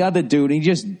up by the other dude. And he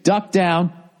just ducked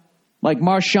down like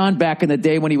Marchand back in the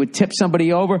day when he would tip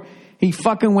somebody over. He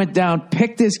fucking went down,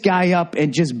 picked this guy up,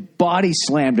 and just body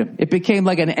slammed him. It became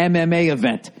like an MMA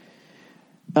event.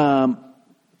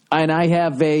 And I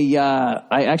have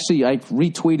I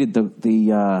retweeted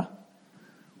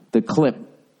the clip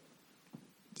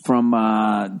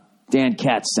from Dan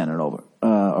Katz sent it over,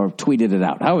 or tweeted it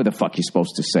out. However the fuck you're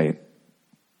supposed to say it.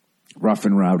 Rough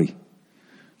and rowdy.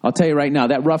 I'll tell you right now,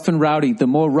 that rough and rowdy, the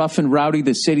more rough and rowdy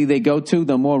the city they go to,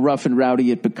 the more rough and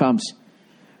rowdy it becomes.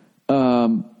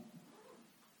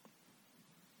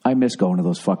 I miss going to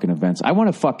those fucking events. I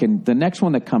want to the next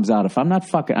one that comes out, if I'm not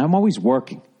I'm always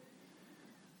working.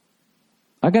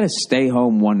 I got to stay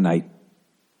home one night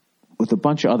with a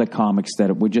bunch of other comics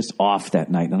that were just off that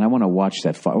night, and I want to watch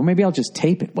that. Or maybe I'll just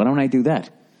tape it. Why don't I do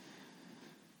that?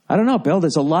 I don't know, Bill.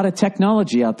 There's a lot of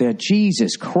technology out there.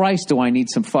 Jesus Christ, do I need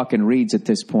some fucking reads at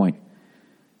this point.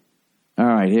 All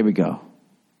right, here we go.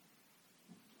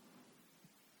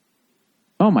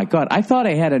 Oh, my God. I thought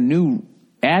I had a new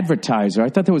advertiser. I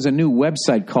thought there was a new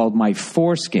website called My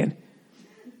Foreskin.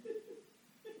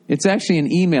 It's actually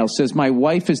an email. It says, my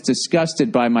wife is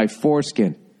disgusted by my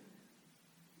foreskin.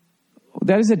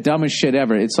 That is the dumbest shit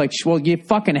ever. It's like, well, you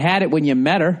fucking had it when you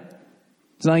met her.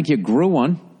 It's not like you grew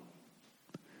one.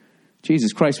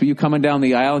 Jesus Christ, were you coming down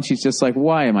the aisle and she's just like,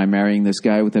 why am I marrying this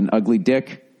guy with an ugly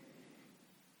dick?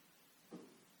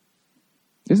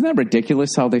 Isn't that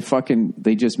ridiculous how they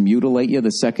just mutilate you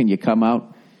the second you come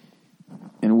out?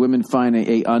 And women find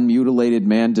a unmutilated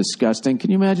man disgusting.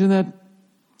 Can you imagine that?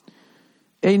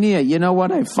 Hey, Nia, you know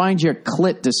what? I find your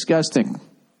clit disgusting.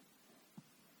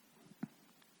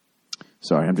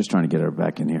 Sorry, I'm just trying to get her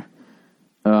back in here.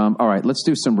 All right, let's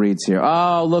do some reads here.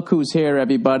 Oh, look who's here,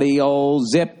 everybody. Old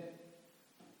Zip.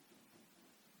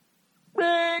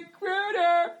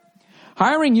 Recruiter.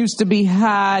 Hiring used to be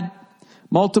hard.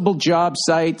 Multiple job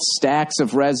sites, stacks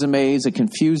of resumes, a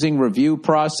confusing review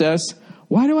process.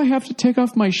 Why do I have to take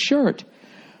off my shirt?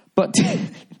 But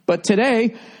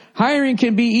today, hiring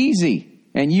can be easy.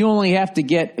 And you only have to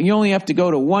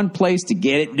go to one place to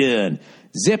get it done.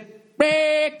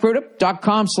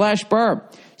 ZipRecruiter.com/Burr.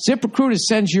 ZipRecruiter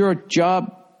sends your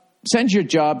job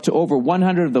to over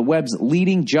 100 of the web's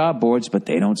leading job boards, but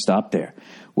they don't stop there.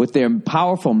 With their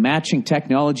powerful matching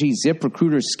technology,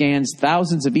 ZipRecruiter scans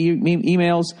thousands of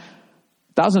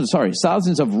thousands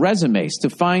of resumes to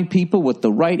find people with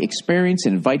the right experience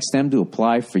and invites them to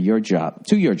apply for your job.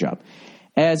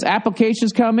 As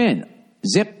applications come in,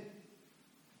 Zip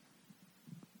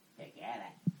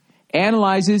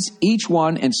analyzes each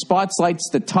one and spotlights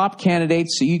the top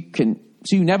candidates so you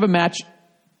never miss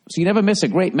a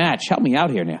great match. Help me out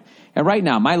here now. And right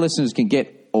now, my listeners can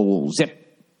get old Zip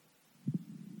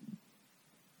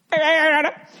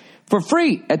for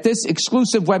free at this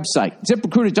exclusive website,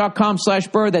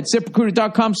 ZipRecruiter.com/Burr. That's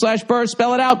ZipRecruiter.com/Burr.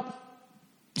 Spell it out.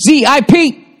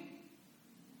 ZIP.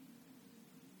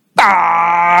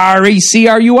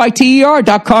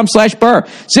 RECRUITER.com/Burr.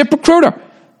 ZipRecruiter.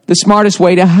 The smartest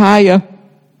way to hire.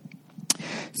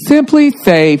 Simply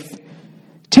safe.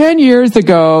 10 years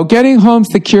ago, getting home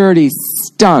security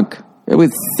stunk. It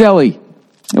was silly.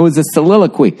 It was a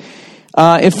soliloquy.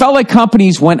 It felt like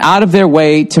companies went out of their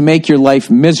way to make your life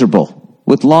miserable.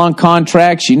 With long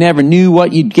contracts, you never knew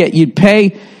what you'd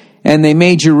pay, and they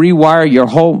made you rewire your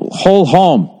whole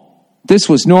home. This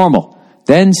was normal.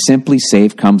 Then Simply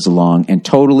Safe comes along and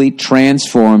totally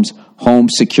transforms home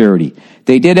security.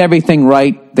 They did everything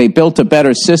right. They built a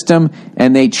better system,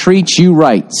 and they treat you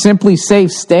right. Simply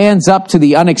Safe stands up to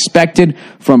the unexpected,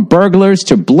 from burglars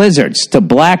to blizzards to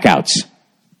blackouts.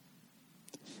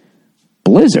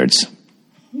 Blizzards?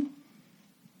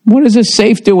 What does a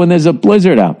safe do when there's a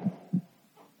blizzard out?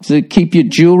 Does it keep your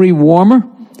jewelry warmer?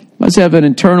 Must have an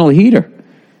internal heater.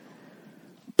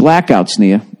 Blackouts,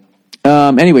 Nia.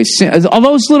 Anyway, are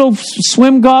those little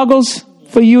swim goggles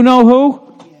for you-know-who?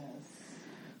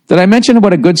 Did I mention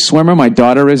what a good swimmer my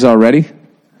daughter is already?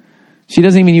 She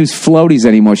doesn't even use floaties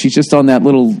anymore. She's just on that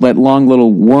long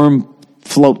little worm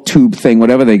float tube thing,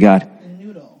 whatever they got.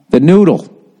 The noodle.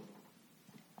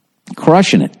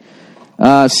 Crushing it.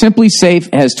 Simply Safe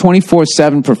has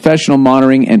 24/7 professional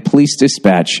monitoring and police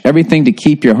dispatch. Everything to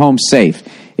keep your home safe.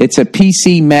 It's a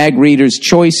PC Mag Reader's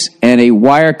Choice and a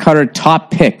Wirecutter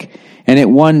top pick. And it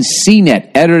won CNET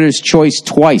Editor's Choice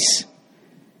twice.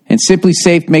 And Simply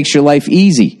Safe makes your life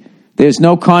easy. There's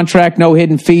no contract, no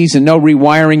hidden fees, and no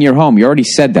rewiring your home. You already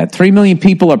said that. 3 million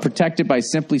people are protected by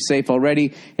Simply Safe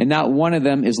already, and not one of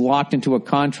them is locked into a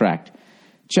contract.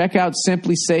 Check out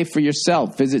Simply Safe for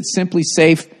yourself. Visit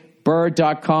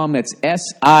simplysafeburr.com. That's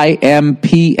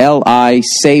SIMPLI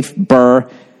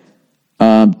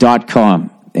safeburr.com.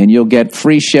 And you'll get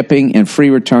free shipping and free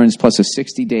returns plus a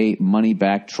 60-day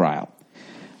money-back trial.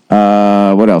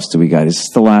 What else do we got? Is this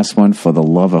the last one? For the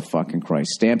love of fucking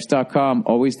Christ. Stamps.com,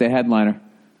 always the headliner.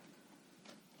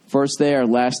 First there,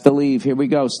 last to leave. Here we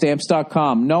go.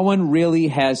 Stamps.com. No one really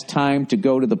has time to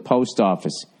go to the post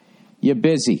office. You're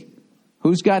busy.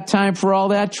 Who's got time for all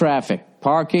that traffic?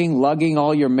 Parking, lugging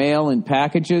all your mail and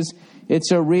packages?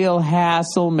 It's a real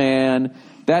hassle, man.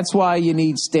 That's why you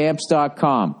need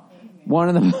Stamps.com. One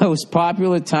of the most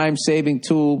popular time-saving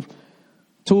tools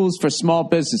for small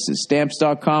businesses.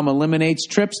 Stamps.com eliminates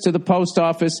trips to the post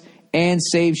office and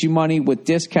saves you money with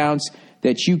discounts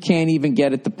that you can't even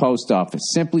get at the post office.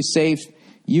 Simply Safe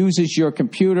uses your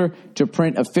computer to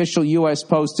print official U.S.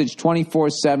 postage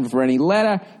 24/7 for any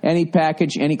letter, any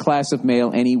package, any class of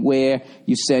mail, anywhere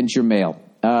you send your mail.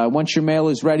 Once your mail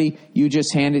is ready, you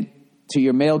just hand it to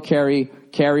your mail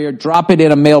carrier, drop it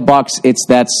in a mailbox. It's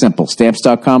that simple.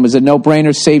 Stamps.com is a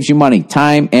no-brainer, saves you money,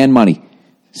 time and money.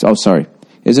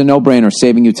 Is a no-brainer,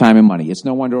 saving you time and money. It's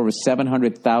no wonder over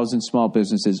 700,000 small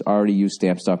businesses already use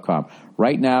Stamps.com.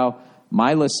 Right now,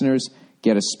 my listeners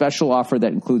get a special offer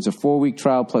that includes a 4-week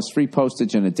trial plus free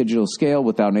postage and a digital scale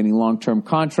without any long-term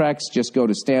contracts. Just go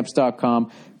to Stamps.com,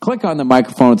 click on the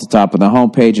microphone at the top of the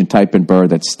homepage, and type in Burr.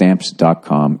 That's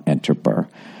Stamps.com. Enter Burr.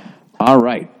 All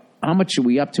right. How much are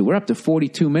we up to? We're up to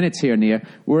 42 minutes here, Nia.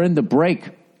 We're in the break.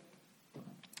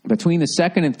 Between the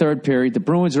second and third period, the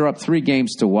Bruins are up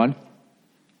 3-1.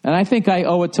 And I think I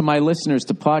owe it to my listeners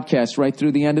to podcast right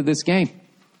through the end of this game.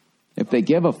 If they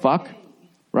give a fuck,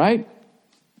 right?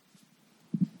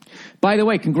 By the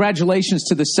way, congratulations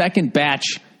to the second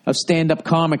batch of stand-up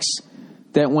comics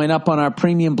that went up on our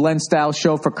premium blend-style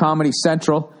show for Comedy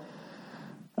Central.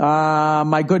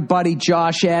 My good buddy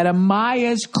Josh Adam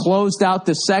Myers closed out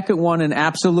the second one and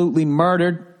absolutely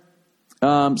murdered.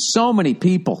 So many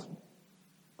people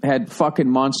had fucking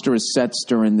monstrous sets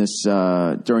during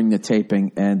the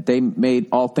taping, and they made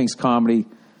All Things Comedy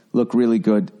look really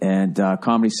good. And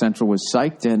Comedy Central was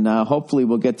psyched, and hopefully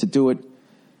we'll get to do it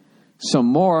some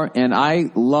more. And I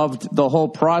loved the whole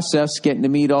process, getting to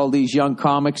meet all these young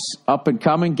comics up and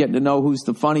coming, getting to know who's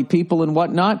the funny people and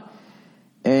whatnot.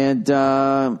 And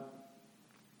I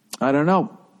don't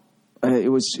know.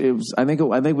 It was. I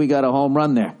think we got a home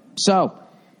run there. So,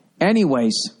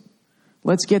 anyways,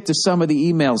 let's get to some of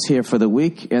the emails here for the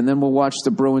week, and then we'll watch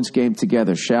the Bruins game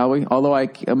together, shall we? Although I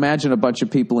imagine a bunch of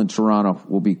people in Toronto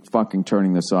will be fucking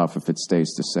turning this off if it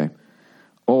stays the same,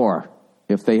 or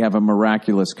if they have a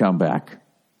miraculous comeback.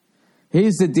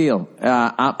 Here's the deal.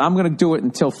 I'm going to do it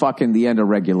until fucking the end of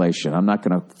regulation. I'm not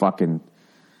going to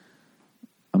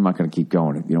keep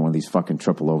going. One of these fucking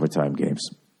triple overtime games.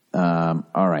 All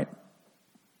right.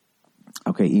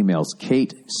 Okay, emails.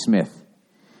 Kate Smith.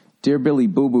 Dear Billy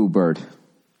Boo Boo Bird,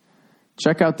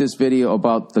 check out this video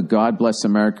about the God Bless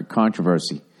America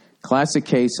controversy. Classic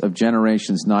case of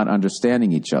generations not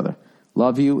understanding each other.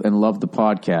 Love you and love the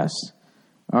podcast.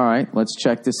 All right, let's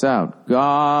check this out.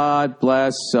 God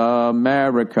bless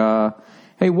America.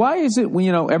 Hey, why is it,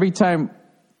 every time...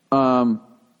 Yankees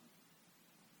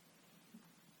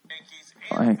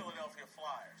and Philadelphia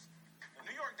Flyers. The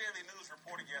New York Daily News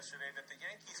reported yesterday that the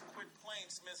Yankees quit playing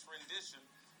Smith's rendition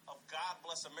of God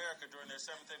Bless America during their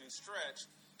seventh-inning stretch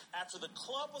after the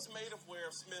club was made aware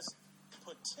of Smith's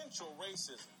potential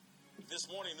racism. This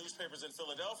morning, newspapers in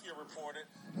Philadelphia reported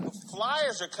the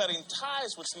Flyers are cutting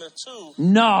ties with Smith, too.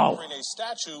 No. Offering a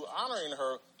statue honoring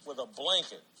her with a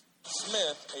blanket.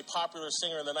 Smith, a popular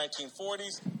singer in the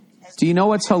 1940s. Do you know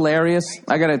what's hilarious?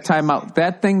 I got to time out.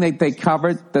 That thing that they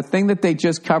covered, the thing that they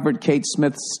just covered Kate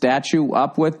Smith's statue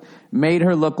up with, made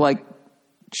her look like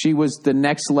she was the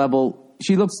next level.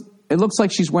 It looks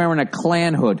like she's wearing a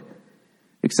Klan hood,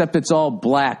 except it's all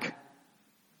black.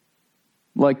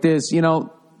 Like this,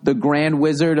 the Grand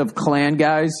Wizard of Klan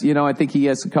guys. I think he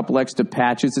has a couple extra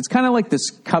patches. It's kind of like the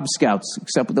Cub Scouts,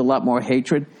 except with a lot more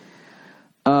hatred.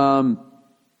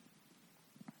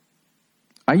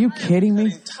 Are you kidding me?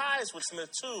 Ties with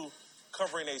Smith, too,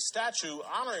 covering a statue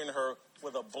honoring her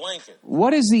with a blanket.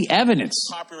 What is the evidence?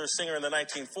 Popular singer in the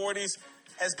 1940s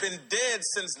has been dead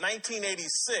since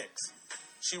 1986.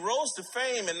 She rose to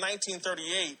fame in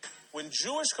 1938 when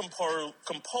Jewish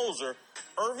composer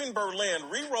Irving Berlin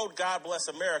rewrote God Bless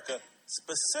America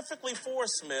specifically for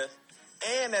Smith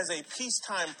and as a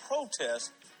peacetime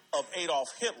protest of Adolf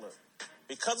Hitler.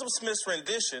 Because of Smith's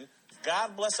rendition,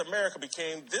 God Bless America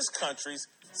became this country's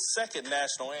second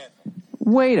national anthem.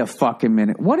 Wait a fucking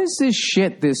minute. What is this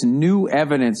shit, this new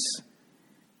evidence?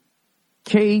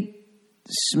 Kate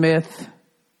Smith,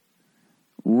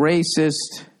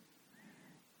 racist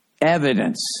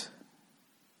evidence.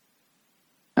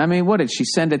 I mean, what, did she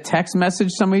send a text message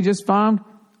somebody just found?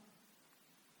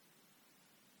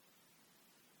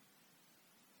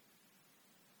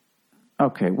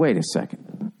 Okay, wait a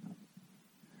second.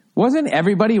 Wasn't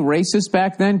everybody racist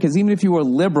back then? Because even if you were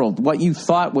liberal, what you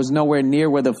thought was nowhere near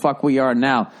where the fuck we are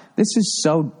now. This is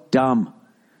so dumb.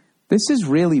 This is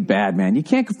really bad, man. You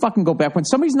can't fucking go back. When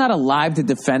somebody's not alive to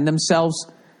defend themselves.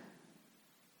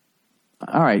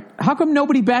 All right. How come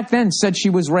nobody back then said she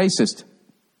was racist?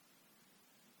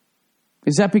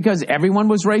 Is that because everyone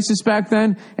was racist back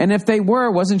then? And if they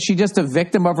were, wasn't she just a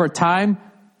victim of her time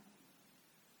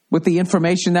with the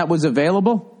information that was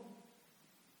available?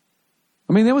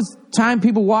 I mean, there was time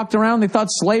people walked around, they thought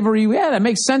slavery, yeah, that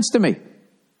makes sense to me.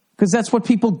 Because that's what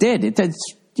people did.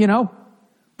 It's, you know,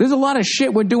 there's a lot of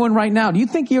shit we're doing right now. Do you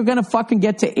think you're going to fucking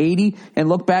get to 80 and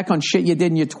look back on shit you did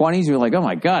in your 20s? You're like, oh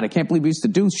my God, I can't believe we used to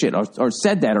do shit or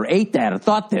said that or ate that or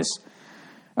thought this.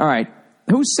 All right.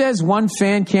 Who says one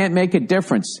fan can't make a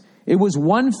difference? It was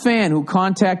one fan who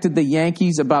contacted the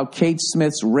Yankees about Kate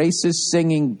Smith's racist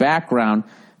singing background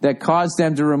that caused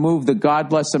them to remove the God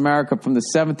Bless America from the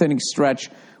seventh inning stretch,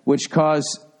 which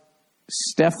caused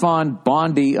Stefan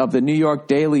Bondi of the New York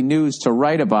Daily News to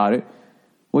write about it,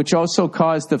 which also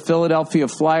caused the Philadelphia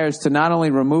Flyers to not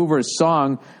only remove her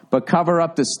song, but cover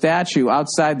up the statue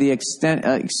outside the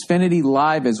Xfinity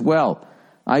Live as well.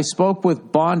 I spoke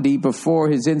with Bondi before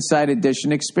his Inside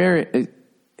Edition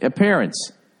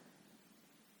appearance.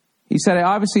 He said, I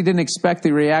obviously didn't expect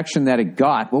the reaction that it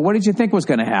got. Well, what did you think was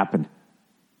going to happen?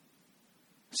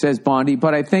 Says Bondi,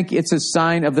 but I think it's a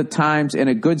sign of the times and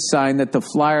a good sign that the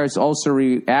Flyers also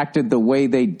reacted the way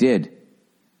they did.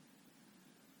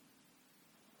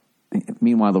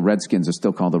 Meanwhile, the Redskins are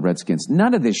still called the Redskins.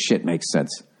 None of this shit makes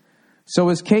sense. So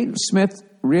is Kate Smith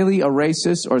really a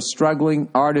racist or struggling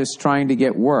artist trying to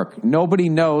get work? Nobody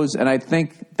knows, and I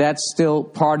think that's still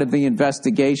part of the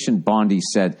investigation, Bondi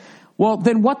said. Well,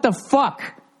 then what the fuck?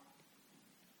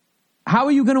 How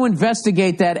are you going to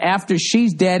investigate that after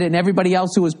she's dead and everybody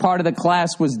else who was part of the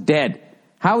class was dead?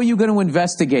 How are you going to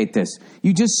investigate this?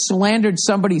 You just slandered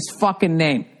somebody's fucking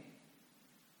name.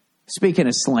 Speaking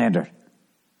of slander.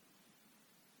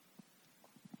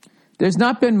 There's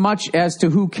not been much as to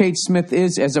who Kate Smith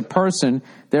is as a person.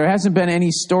 There hasn't been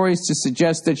any stories to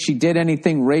suggest that she did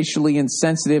anything racially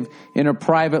insensitive in her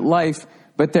private life,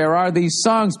 but there are these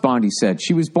songs, Bondi said.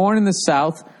 She was born in the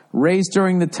South, raised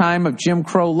during the time of Jim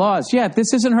Crow laws. Yeah,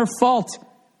 this isn't her fault.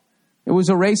 It was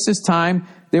a racist time.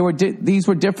 These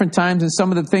were different times, and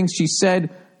some of the things she said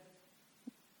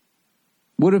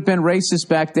would have been racist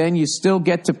back then. You still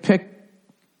get to pick...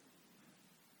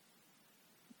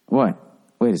 What?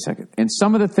 Wait a second. And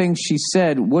some of the things she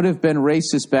said would have been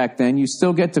racist back then. You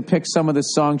still get to pick some of the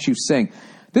songs you sing.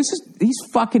 These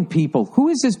fucking people. Who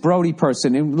is this Brody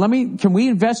person? And can we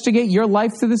investigate your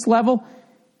life to this level?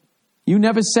 You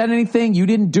never said anything. You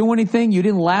didn't do anything. You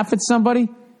didn't laugh at somebody.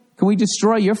 Can we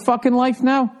destroy your fucking life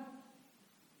now?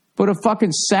 Put a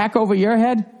fucking sack over your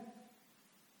head?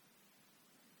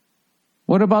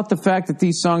 What about the fact that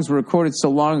these songs were recorded so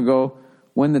long ago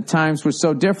when the times were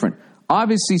so different?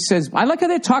 Obviously says, I like how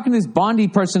they're talking to this Bondi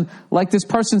person like this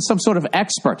person's some sort of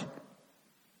expert.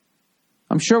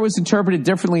 I'm sure it was interpreted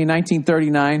differently in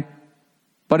 1939,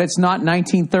 but it's not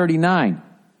 1939.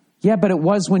 Yeah, but it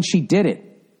was when she did it.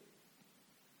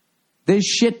 This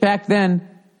shit back then,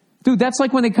 dude, that's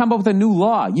like when they come up with a new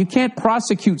law. You can't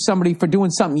prosecute somebody for doing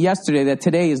something yesterday that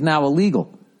today is now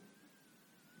illegal.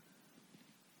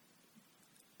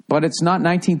 But it's not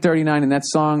 1939, and that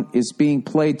song is being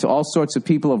played to all sorts of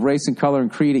people of race and color and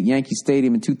creed at Yankee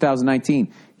Stadium in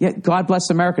 2019. Yet, God Bless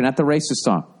America, not the racist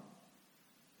song.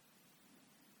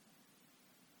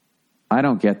 I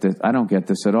don't get this. I don't get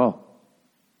this at all.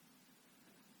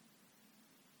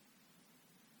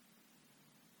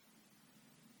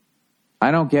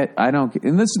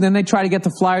 And listen, then they try to get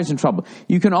the Flyers in trouble.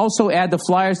 You can also add the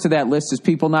Flyers to that list as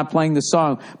people not playing the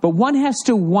song. But one has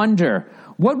to wonder,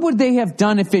 what would they have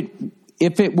done if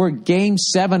it were Game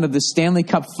 7 of the Stanley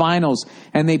Cup Finals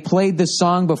and they played the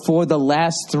song before the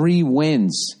last 3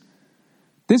 wins?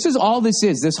 This is all this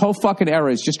is. This whole fucking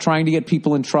era is just trying to get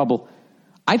people in trouble.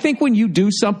 I think when you do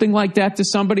something like that to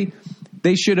somebody,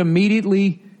 they should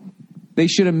immediately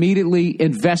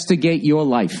investigate your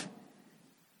life.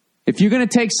 If you're going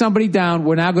to take somebody down,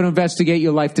 we're now going to investigate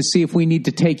your life to see if we need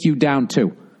to take you down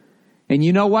too. And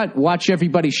you know what? Watch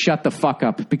everybody shut the fuck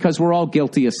up because we're all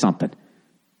guilty of something.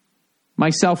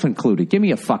 Myself included. Give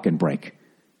me a fucking break.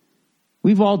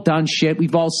 We've all done shit.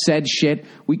 We've all said shit.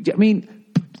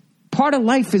 Part of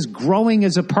life is growing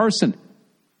as a person.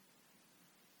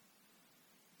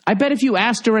 I bet if you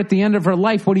asked her at the end of her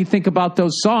life, what do you think about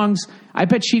those songs? I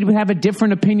bet she'd have a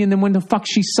different opinion than when the fuck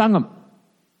she sung them.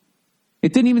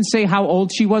 It didn't even say how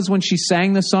old she was when she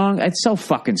sang the song. It's so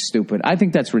fucking stupid. I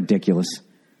think that's ridiculous.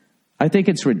 I think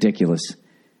it's ridiculous.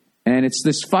 And it's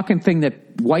this fucking thing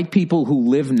that white people who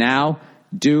live now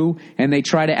do, and they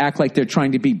try to act like they're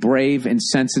trying to be brave and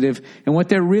sensitive. And what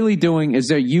they're really doing is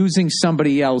they're using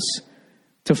somebody else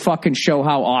to fucking show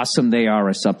how awesome they are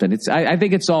or something. I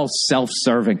think it's all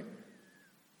self-serving.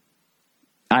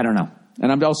 I don't know.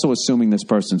 And I'm also assuming this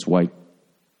person's white,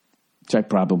 which I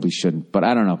probably shouldn't, but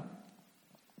I don't know.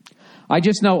 I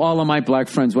just know all of my black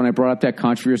friends, when I brought up that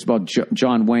controversy about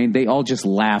John Wayne, they all just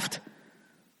laughed.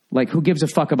 Like, who gives a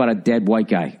fuck about a dead white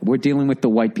guy? We're dealing with the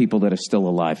white people that are still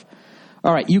alive.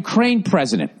 All right, Ukraine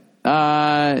president.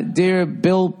 Dear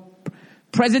Bill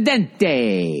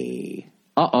Presidente.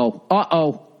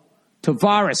 Uh-oh.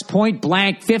 Tavares, point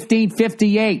blank,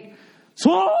 1558.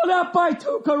 Swallowed up by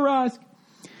Tukarusk.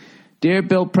 Dear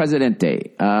Bill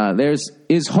Presidente,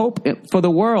 is hope for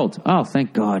the world. Oh,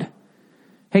 thank God.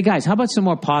 Hey, guys, how about some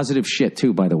more positive shit,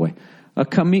 too, by the way? A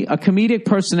comedic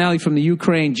personality from the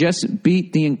Ukraine just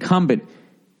beat the incumbent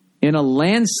in a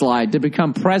landslide to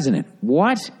become president.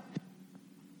 What?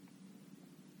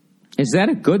 Is that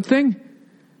a good thing?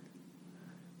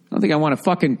 I don't think I want a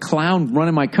fucking clown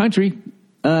running my country.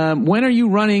 When are you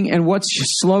running, and what's your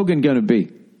slogan going to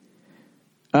be?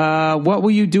 What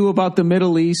will you do about the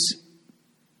Middle East?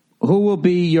 Who will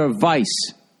be your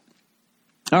vice?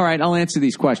 All right, I'll answer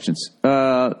these questions.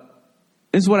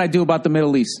 This is what I do about the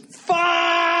Middle East.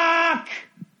 Fuck!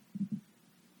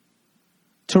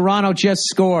 Toronto just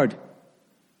scored.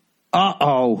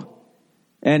 Uh-oh.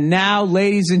 And now,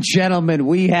 ladies and gentlemen,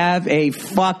 we have a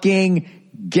fucking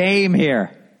game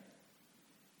here.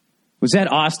 Was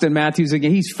that Austin Matthews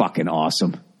again? He's fucking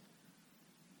awesome.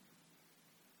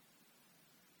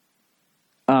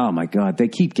 Oh, my God. They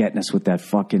keep getting us with that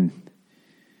fucking...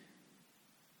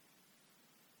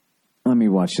 Let me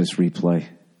watch this replay.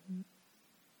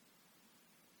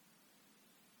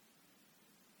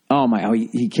 Oh, my. Oh,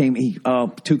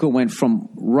 Tuca went from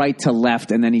right to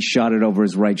left, and then he shot it over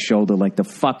his right shoulder like the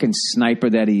fucking sniper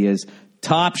that he is.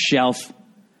 Top shelf.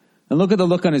 And look at the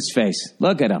look on his face.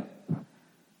 Look at him.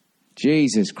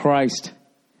 Jesus Christ.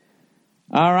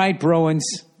 All right,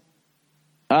 Bruins.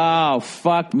 Oh,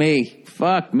 fuck me.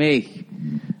 Fuck me.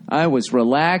 I was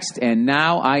relaxed, and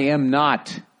now I am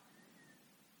not.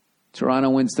 Toronto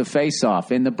wins the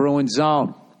face-off in the Bruin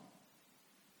zone.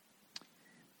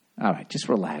 All right, just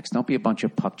relax. Don't be a bunch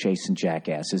of puck-chasing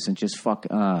jackasses and just fuck.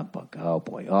 Oh,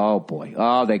 boy.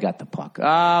 Oh, they got the puck.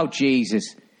 Oh,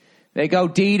 Jesus. They go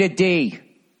D to D.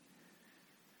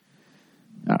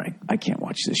 All right, I can't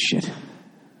watch this shit.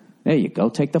 There you go.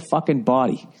 Take the fucking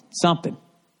body. Something.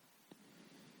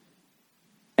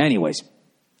 Anyways,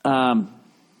 I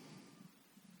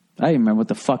don't remember what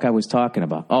the fuck I was talking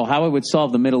about. Oh, how I would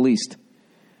solve the Middle East.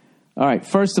 All right,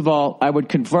 first of all, I would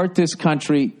convert this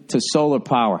country to solar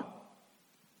power.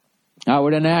 I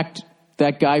would enact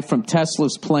that guy from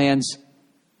Tesla's plans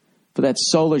for that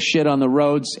solar shit on the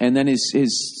roads, and then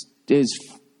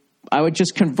I would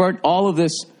just convert all of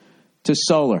this to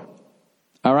solar.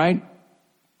 All right?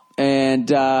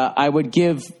 And I would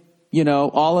give,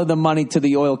 all of the money to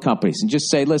the oil companies and just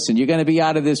say, listen, you're going to be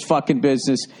out of this fucking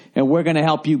business, and we're going to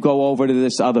help you go over to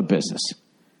this other business.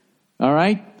 All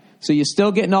right? So you're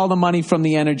still getting all the money from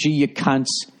the energy, you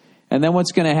cunts. And then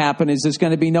what's going to happen is there's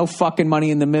going to be no fucking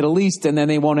money in the Middle East, and then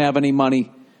they won't have any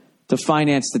money to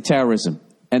finance the terrorism.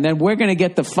 And then we're going to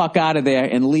get the fuck out of there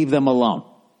and leave them alone.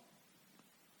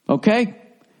 Okay?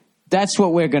 That's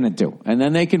what we're going to do. And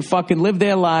then they can fucking live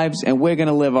their lives, and we're going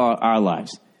to live our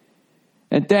lives.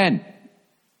 And then,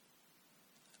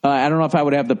 I don't know if I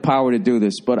would have the power to do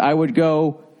this, but I would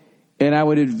go and I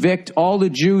would evict all the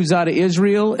Jews out of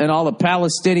Israel and all the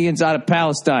Palestinians out of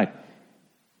Palestine.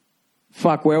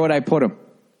 Fuck, where would I put them?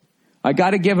 I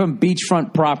got to give them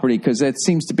beachfront property because that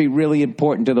seems to be really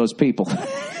important to those people.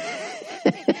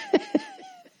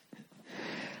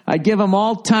 I give them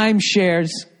all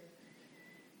timeshares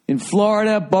in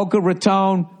Florida, Boca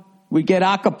Raton. We get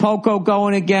Acapulco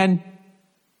going again.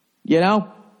 You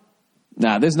know?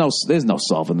 Nah, there's no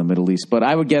solve in the Middle East, but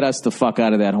I would get us the fuck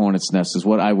out of that hornet's nest is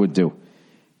what I would do.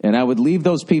 And I would leave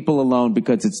those people alone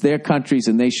because it's their countries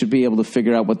and they should be able to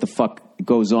figure out what the fuck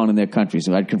goes on in their countries.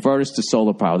 And I'd convert us to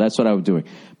solar power. That's what I would do.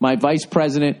 My vice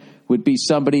president would be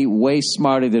somebody way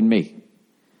smarter than me.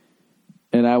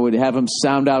 And I would have him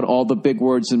sound out all the big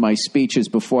words in my speeches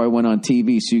before I went on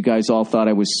TV so you guys all thought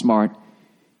I was smart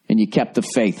and you kept the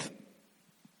faith.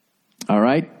 All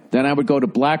right? Then I would go to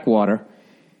Blackwater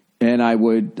and I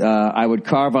would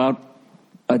carve out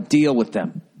a deal with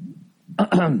them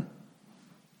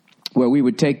where we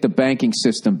would take the banking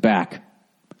system back.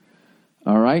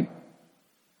 All right?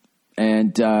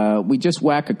 And we just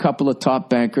whack a couple of top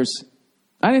bankers.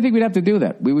 I didn't think we'd have to do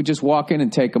that. We would just walk in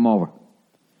and take them over.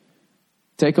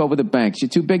 Take over the banks. You're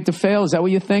too big to fail? Is that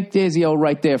what you think? There's the old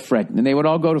right there, Fred. And they would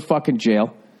all go to fucking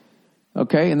jail.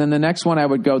 Okay? And then the next one I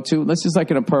would go to, this is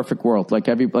like in a perfect world. Like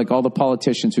all the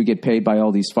politicians who get paid by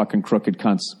all these fucking crooked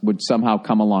cunts would somehow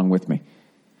come along with me.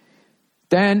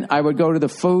 Then I would go to the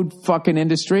food fucking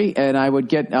industry and I would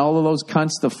get all of those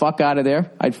cunts the fuck out of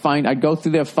there. I'd go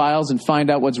through their files and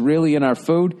find out what's really in our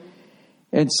food.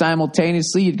 And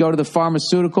simultaneously, you'd go to the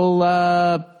pharmaceutical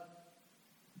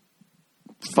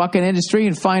fucking industry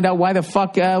and find out why the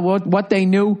fuck, what they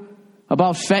knew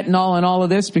about fentanyl and all of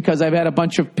this, because I've had a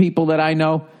bunch of people that I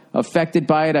know affected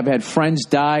by it. I've had friends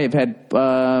die. I've had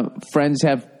friends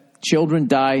have children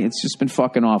die. It's just been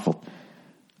fucking awful.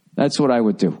 That's what I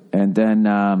would do. And then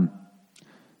and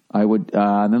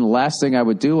then the last thing I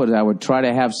would do is I would try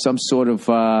to have some sort of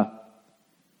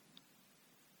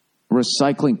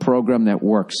recycling program that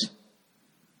works.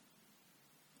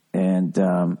 And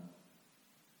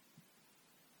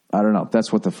I don't know.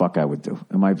 That's what the fuck I would do.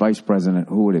 And my vice president,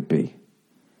 who would it be?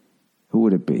 Who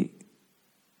would it be?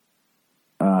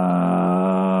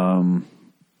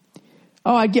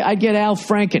 I'd get Al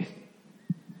Franken.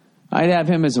 I'd have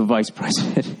him as a vice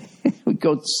president. We'd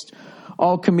go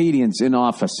all comedians in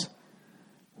office.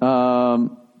 I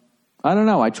don't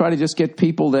know. I try to just get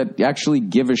people that actually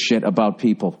give a shit about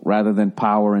people rather than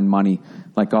power and money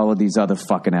like all of these other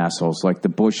fucking assholes, like the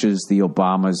Bushes, the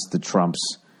Obamas, the Trumps,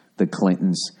 the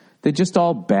Clintons. They're just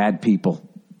all bad people.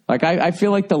 Like, I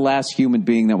feel like the last human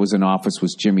being that was in office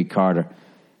was Jimmy Carter.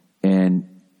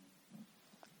 And,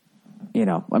 you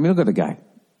know, I mean, look at the guy.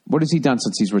 What has he done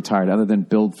since he's retired other than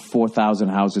build 4,000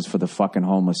 houses for the fucking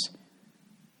homeless?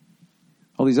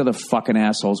 All these other fucking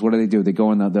assholes, what do? They go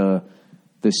on the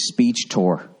speech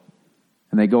tour.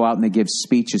 And they go out and they give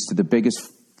speeches to the biggest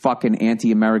fucking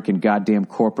anti-American goddamn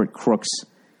corporate crooks.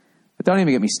 But don't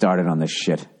even get me started on this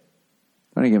shit.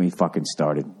 Don't even get me fucking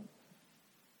started.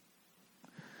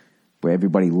 Where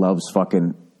everybody loves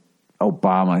fucking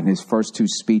Obama and his first two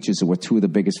speeches were two of the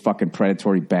biggest fucking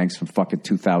predatory banks from fucking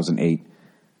 2008.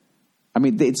 I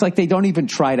mean, it's like they don't even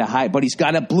try to hide, but he's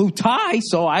got a blue tie,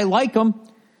 so I like him.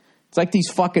 It's like these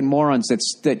fucking morons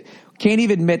that can't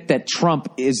even admit that Trump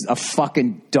is a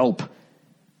fucking dope.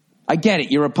 I get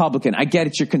it, you're Republican. I get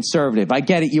it, you're conservative. I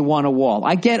get it, you want a wall.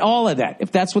 I get all of that,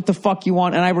 if that's what the fuck you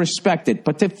want, and I respect it.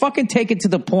 But to fucking take it to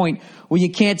the point where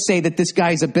you can't say that this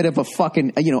guy's a bit of a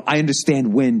fucking, I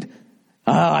understand wind.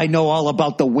 I know all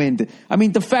about the wind. I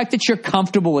mean, the fact that you're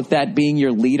comfortable with that being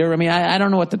your leader, I mean, I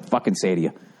don't know what to fucking say to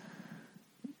you.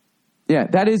 Yeah,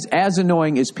 that is as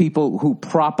annoying as people who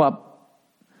prop up,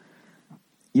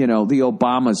 the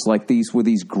Obamas like these were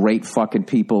these great fucking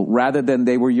people, rather than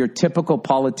they were your typical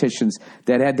politicians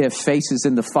that had their faces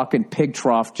in the fucking pig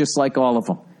trough, just like all of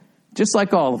them. Just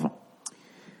like all of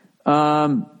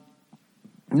them.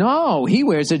 No, he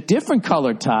wears a different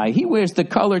color tie. He wears the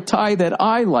color tie that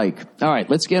I like. All right,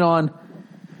 let's get on.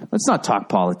 Let's not talk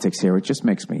politics here. It just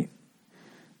makes me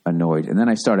annoyed. And then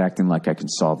I start acting like I can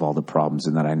solve all the problems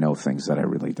and that I know things that I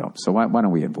really don't. So why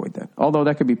don't we avoid that? Although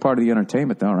that could be part of the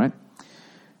entertainment, though, right?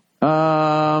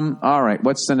 All right,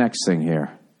 what's the next thing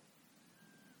here?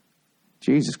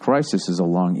 Jesus Christ, this is a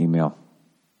long email.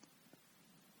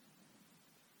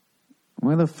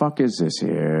 Where the fuck is this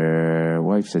here?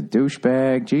 Wife's a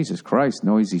douchebag. Jesus Christ,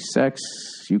 noisy sex.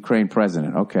 Ukraine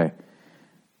president. Okay.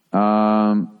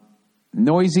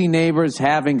 Noisy neighbors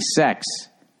having sex.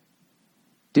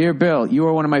 Dear Bill, you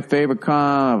are one of my favorite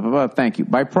thank you.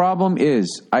 My problem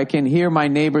is I can hear my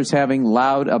neighbors having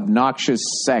loud, obnoxious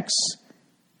sex.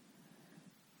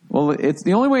 Well, it's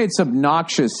the only way it's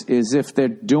obnoxious is if they're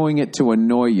doing it to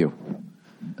annoy you.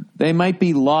 They might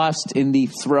be lost in the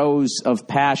throes of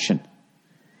passion.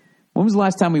 When was the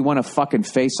last time we won a fucking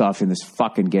face-off in this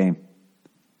fucking game?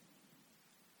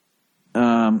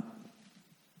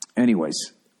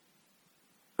 Anyways.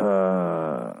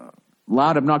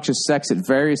 loud, obnoxious sex at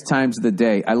various times of the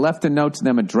day. I left a note to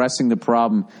them addressing the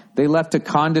problem. They left a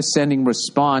condescending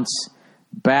response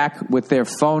back with their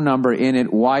phone number in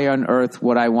it. Why on earth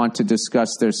would I want to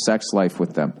discuss their sex life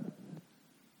with them?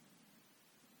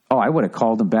 Oh, I would have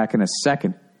called them back in a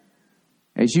second.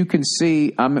 As you can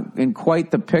see, I'm in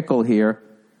quite the pickle here.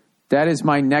 That is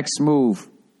my next move.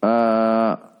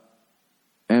 And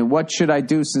what should I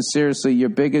do? Sincerely, your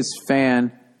biggest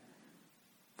fan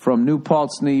from New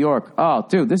Paltz, New York. Oh,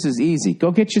 dude, this is easy.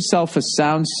 Go get yourself a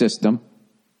sound system.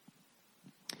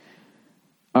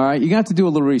 All right, you're going to have to do a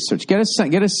little research. Get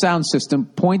a sound system.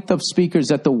 Point the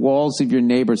speakers at the walls of your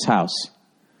neighbor's house.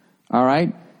 All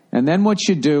right? And then what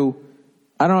you do,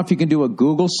 I don't know if you can do a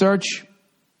Google search.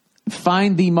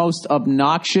 Find the most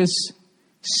obnoxious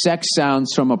sex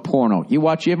sounds from a porno. You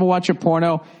ever watch a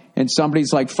porno and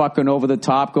somebody's like fucking over the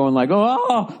top going like,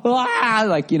 oh, ah,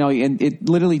 like, you know, and it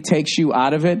literally takes you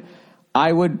out of it.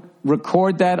 I would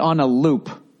record that on a loop.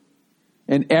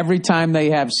 And every time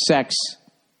they have sex,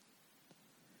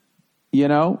 you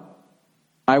know,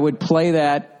 I would play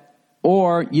that,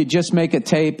 or you just make a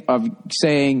tape of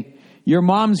saying, your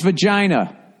mom's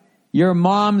vagina, your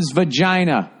mom's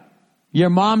vagina, your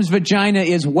mom's vagina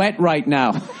is wet right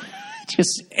now.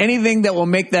 Just anything that will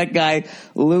make that guy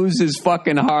lose his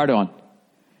fucking heart on.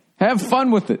 Have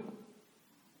fun with it.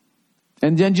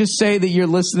 And then just say that you're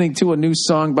listening to a new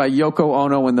song by Yoko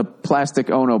Ono and the Plastic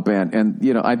Ono Band. And,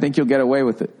 you know, I think you'll get away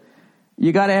with it.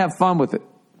 You got to have fun with it.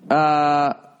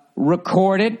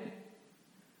 Record it,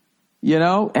 you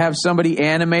know, have somebody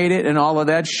animate it and all of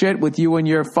that shit with you and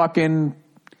your fucking,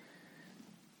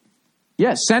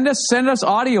 yeah, send us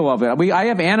audio of it. I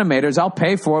have animators. I'll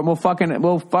pay for it. We'll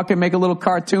fucking make a little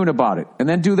cartoon about it and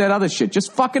then do that other shit.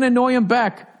 Just fucking annoy them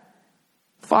back.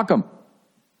 Fuck them.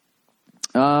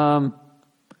 And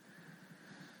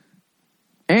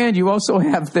you also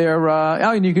have their,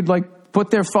 and you could like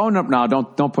put their phone number. No,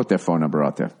 don't put their phone number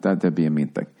out there. That'd be a mean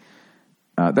thing.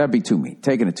 That'd be too mean.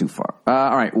 Taking it too far.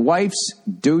 All right. Wife's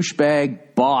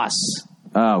douchebag boss.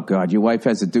 Oh, God. Your wife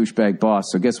has a douchebag boss.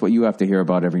 So guess what you have to hear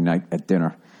about every night at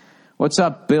dinner? What's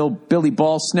up, Billy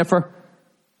Ball Sniffer?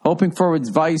 Hoping for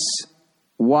advice.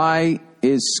 Why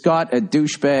is Scott a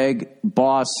douchebag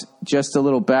boss? Just a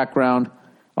little background.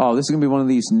 Oh, this is going to be one of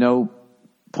these no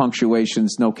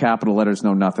punctuations, no capital letters,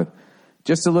 no nothing.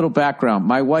 Just a little background.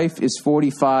 My wife is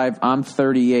 45. I'm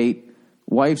 38.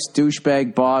 Wife's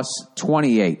douchebag boss,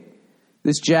 28.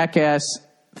 This jackass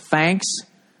thinks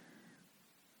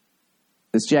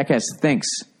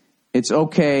it's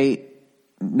okay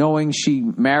knowing she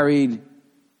married.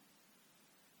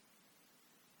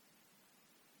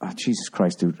 Oh, Jesus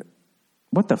Christ, dude.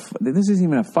 What the this isn't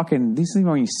even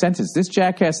a sentence. This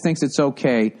jackass thinks it's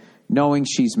okay knowing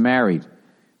she's married.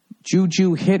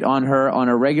 Juju hit on her on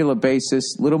a regular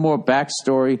basis. Little more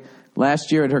backstory.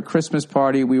 Last year at her Christmas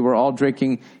party, we were all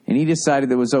drinking, and he decided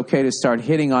it was okay to start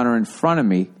hitting on her in front of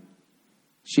me.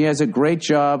 She has a great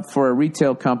job for a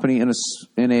retail company in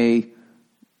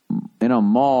a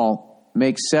mall,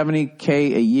 makes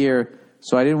 $70K a year,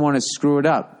 so I didn't want to screw it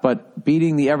up. But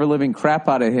beating the ever-living crap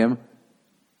out of him,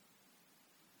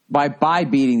 by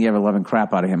beating the ever-living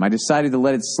crap out of him, I decided to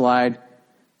let it slide.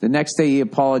 The next day he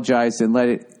apologized and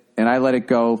I let it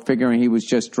go, figuring he was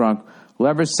just drunk. Well,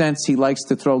 ever since, he likes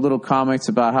to throw little comments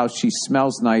about how she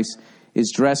smells nice,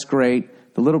 is dressed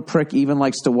great. The little prick even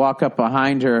likes to walk up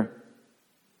behind her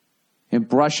and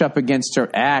brush up against her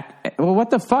act. Well,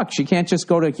 what the fuck? She can't just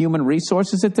go to human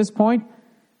resources at this point?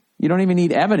 You don't even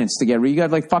need evidence to get rid. You got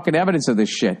like fucking evidence of this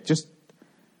shit. Just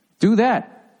do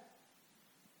that.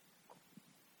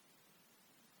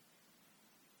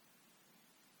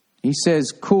 He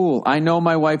says, cool. I know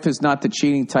my wife is not the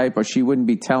cheating type or she wouldn't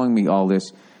be telling me all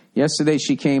this. Yesterday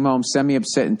she came home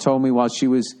semi-upset and told me while she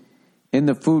was in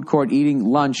the food court eating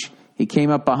lunch, he came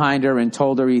up behind her and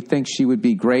told her he thinks she would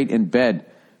be great in bed.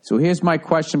 So here's my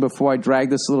question before I drag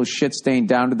this little shit stain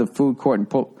down to the food court and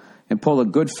pull a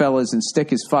Goodfellas and stick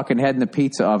his fucking head in the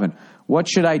pizza oven. What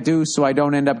should I do so I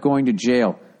don't end up going to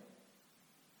jail?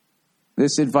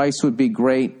 This advice would be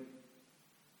great.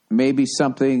 Maybe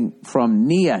something from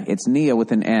Nia. It's Nia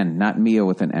with an N, not Mia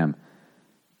with an M.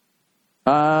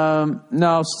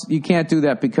 No, you can't do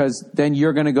that because then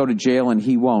you're going to go to jail and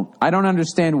he won't. I don't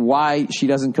understand why she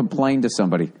doesn't complain to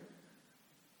somebody.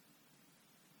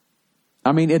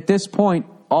 I mean, at this point,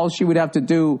 all she would have to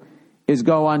do is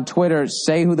go on Twitter,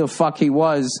 say who the fuck he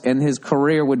was, and his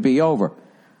career would be over.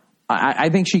 I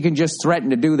think she can just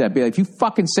threaten to do that. Be like, if you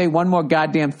fucking say one more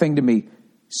goddamn thing to me,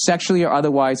 sexually or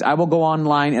otherwise, I will go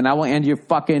online and I will end your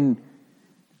fucking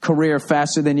career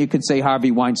faster than you could say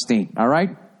Harvey Weinstein. All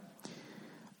right?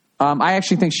 I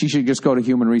actually think she should just go to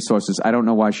Human Resources. I don't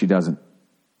know why she doesn't.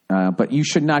 But you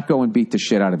should not go and beat the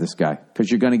shit out of this guy because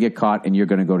you're going to get caught and you're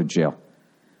going to go to jail.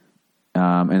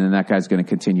 And then that guy's going to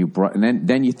continue. And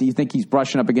then you think he's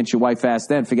brushing up against your wife ass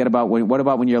then. Forget about what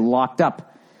about when you're locked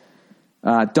up?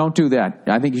 Don't do that.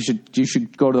 I think you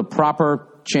should go to the proper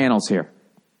channels here.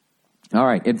 All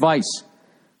right, advice.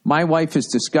 My wife is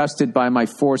disgusted by my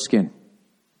foreskin.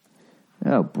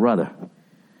 Oh, brother.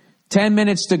 10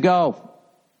 minutes to go.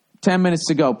 10 minutes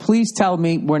to go. Please tell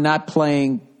me we're not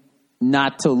playing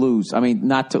not to lose. I mean,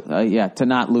 to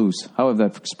not lose. However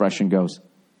that expression goes.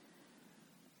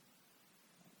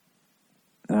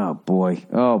 Oh, boy.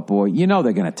 Oh, boy. You know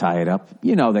they're going to tie it up.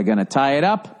 You know they're going to tie it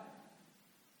up.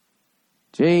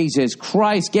 Jesus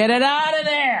Christ, get it out of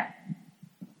there.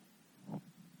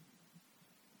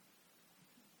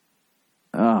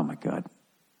 Oh, my God.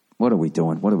 What are we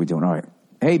doing? What are we doing? All right.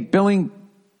 Hey, Billingham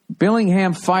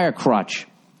Firecrotch.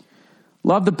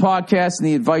 Love the podcast and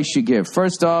the advice you give.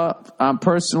 First off, I'm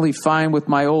personally fine with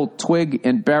my old twig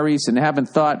and berries and haven't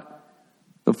thought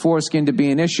the foreskin to be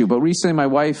an issue. But recently my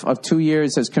wife of 2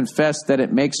 years has confessed that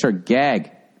it makes her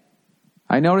gag.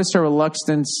 I noticed her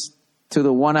reluctance to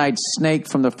the one-eyed snake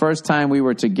from the first time we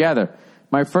were together.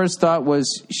 My first thought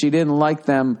was she didn't like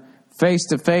them face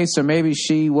to face, or maybe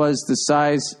she was the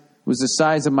size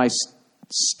of my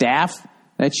staff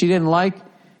that she didn't like.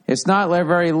 It's not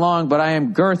very long, but I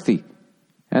am girthy,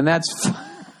 and that's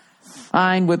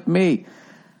fine with me.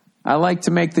 I like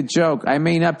to make the joke. I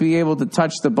may not be able to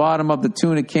touch the bottom of the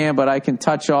tuna can, but I can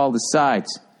touch all the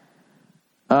sides.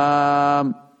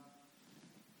 Long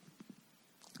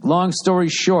story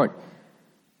short,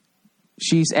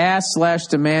 she's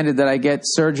asked/demanded that I get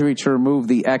surgery to remove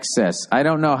the excess. I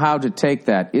don't know how to take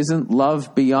that. Isn't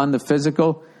love beyond the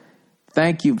physical?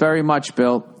 Thank you very much,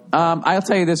 Bill. I'll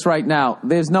tell you this right now.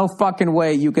 There's no fucking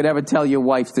way you could ever tell your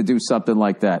wife to do something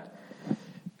like that.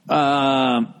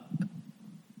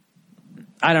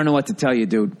 I don't know what to tell you,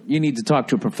 dude. You need to talk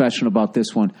to a professional about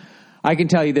this one. I can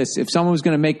tell you this. If someone was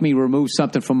going to make me remove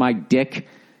something from my dick,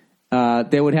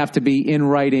 there would have to be in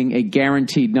writing a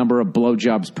guaranteed number of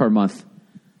blowjobs per month.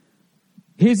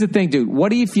 Here's the thing, dude.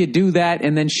 What if you do that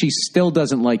and then she still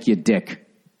doesn't like your dick?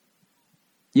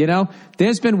 You know,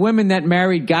 there's been women that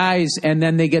married guys and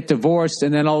then they get divorced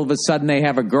and then all of a sudden they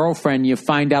have a girlfriend. You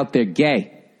find out they're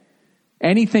gay.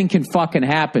 Anything can fucking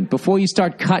happen. Before you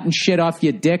start cutting shit off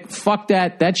your dick, fuck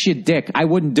that. That's your dick. I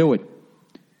wouldn't do it.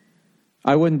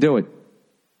 I wouldn't do it.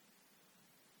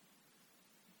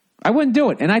 I wouldn't do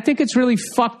it. And I think it's really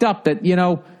fucked up that, you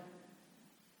know,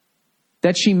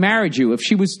 that she married you. If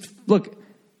she was, look,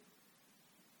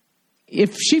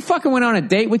 if she fucking went on a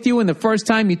date with you and the first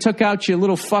time you took out your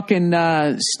little fucking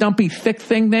stumpy thick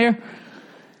thing there,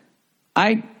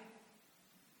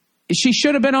 she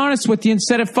should have been honest with you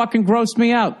instead of fucking grossed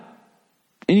me out.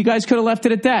 And you guys could have left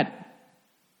it at that.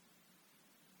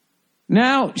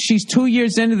 Now she's 2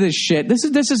 years into this shit.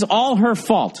 This is all her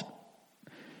fault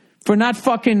for not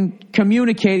fucking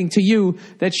communicating to you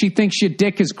that she thinks your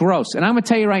dick is gross. And I'm going to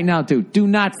tell you right now, dude, do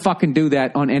not fucking do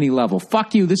that on any level.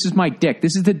 Fuck you. This is my dick.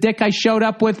 This is the dick I showed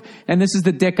up with, and this is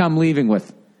the dick I'm leaving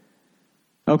with.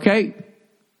 Okay?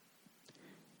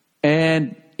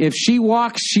 And if she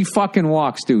walks, she fucking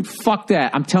walks, dude. Fuck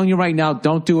that. I'm telling you right now,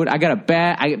 don't do it.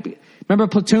 Remember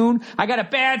Platoon? I got a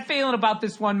bad feeling about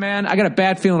this one, man. I got a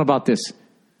bad feeling about this.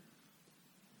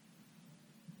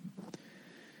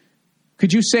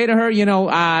 Could you say to her, you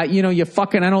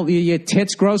fucking, your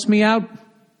tits gross me out?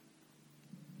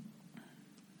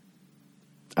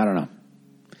 I don't know.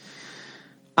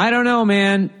 I don't know,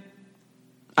 man.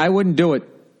 I wouldn't do it.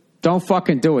 Don't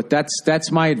fucking do it.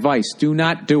 That's my advice. Do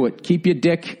not do it. Keep your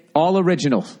dick all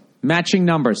original. Matching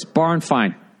numbers. Bar and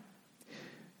fine.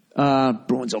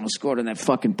 Bruins almost scored on that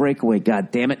fucking breakaway.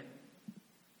 God damn it.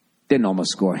 Didn't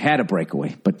almost score. Had a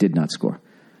breakaway, but did not score.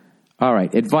 All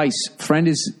right. Advice. Friend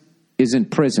is in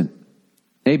prison.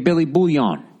 Hey, Billy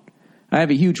Bouillon. I have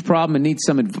a huge problem and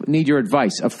need your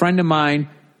advice. A friend of mine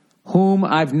whom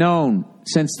I've known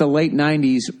since the late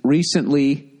 90s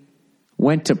recently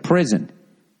went to prison.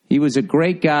 He was a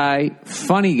great guy,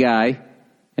 funny guy,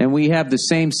 and we have the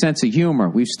same sense of humor.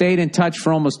 We've stayed in touch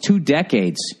for almost 2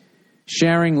 decades,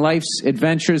 sharing life's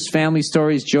adventures, family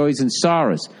stories, joys, and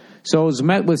sorrows. So I was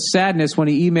met with sadness when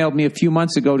he emailed me a few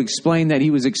months ago to explain that he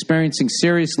was experiencing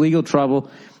serious legal trouble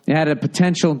and had a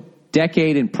potential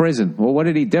decade in prison. Well, what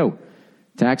did he do?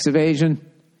 Tax evasion?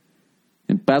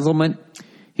 Embezzlement?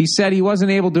 He said he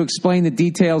wasn't able to explain the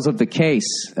details of the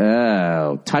case.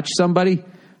 Touch somebody?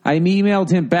 I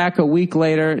emailed him back a week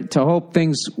later to hope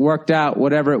things worked out,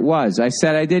 whatever it was. I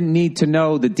said I didn't need to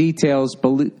know the details,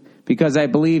 because I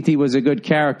believed he was a good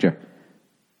character.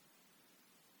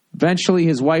 Eventually,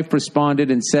 his wife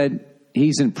responded and said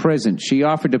he's in prison. She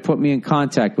offered to put me in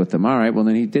contact with him. All right, well,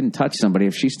 then he didn't touch somebody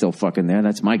if she's still fucking there.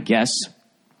 That's my guess.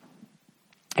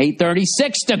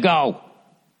 8:36 to go.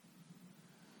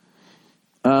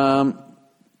 All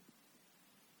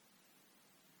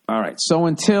right, so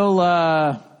until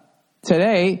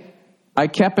today, I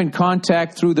kept in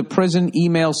contact through the prison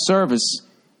email service,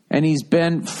 and he's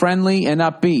been friendly and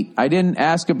upbeat. I didn't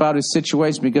ask about his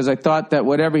situation because I thought that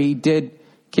whatever he did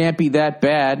can't be that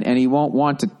bad, and he won't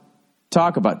want to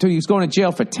talk about it. Dude, he was going to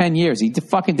jail for 10 years. He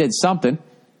fucking did something.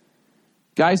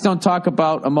 Guys don't talk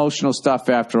about emotional stuff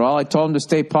after all. I told him to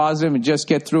stay positive and just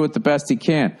get through it the best he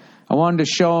can. I wanted to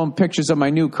show him pictures of my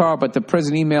new car, but the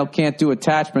prison email can't do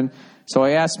attachment, so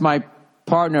I asked my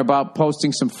partner about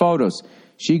posting some photos.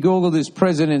 She Googled his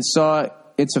prison and saw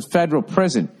it's a federal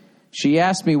prison. She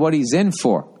asked me what he's in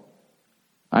for.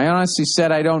 I honestly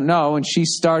said I don't know, and she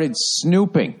started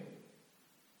snooping.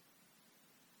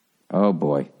 Oh,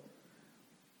 boy.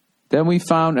 Then we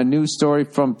found a news story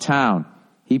from town.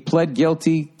 He pled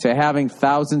guilty to having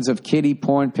thousands of kiddie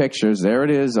porn pictures. There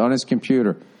it is on his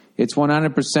computer. It's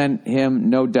 100% him,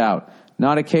 no doubt.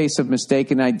 Not a case of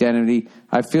mistaken identity.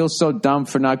 I feel so dumb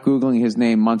for not Googling his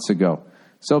name months ago.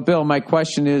 So, Bill, my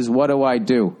question is, what do I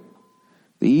do?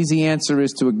 The easy answer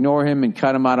is to ignore him and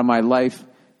cut him out of my life.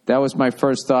 That was my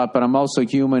first thought, but I'm also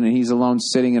human, and he's alone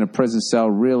sitting in a prison cell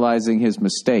realizing his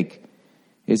mistake.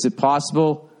 Is it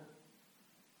possible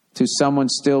to someone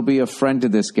still be a friend to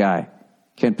this guy?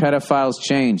 Can pedophiles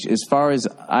change? As far as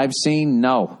I've seen,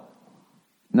 no.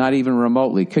 Not even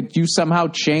remotely. Could you somehow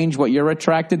change what you're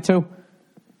attracted to?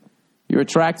 You're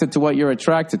attracted to what you're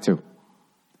attracted to.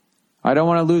 I don't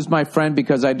want to lose my friend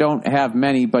because I don't have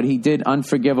many, but he did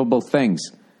unforgivable things.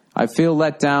 I feel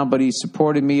let down, but he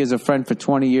supported me as a friend for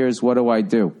 20 years. What do I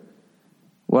do?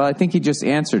 Well, I think he just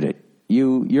answered it.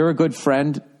 You're a good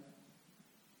friend,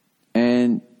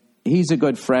 and he's a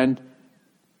good friend,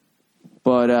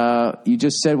 but you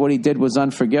just said what he did was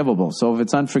unforgivable. So if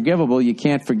it's unforgivable, you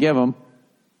can't forgive him.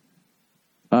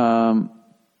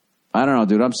 I don't know,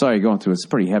 dude. I'm sorry you're going through it. It's a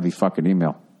pretty heavy fucking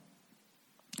email.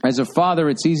 As a father,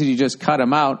 it's easy to just cut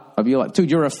him out of your life.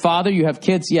 Dude, you're a father, you have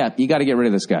kids, yeah, you got to get rid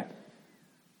of this guy.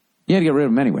 You got to get rid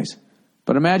of him anyways.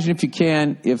 But imagine if you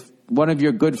can, if one of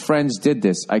your good friends did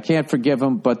this. I can't forgive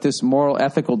him, but this moral,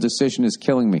 ethical decision is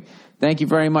killing me. Thank you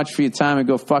very much for your time, and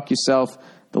go fuck yourself.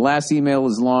 The last email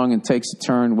is long and takes a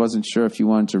turn. Wasn't sure if you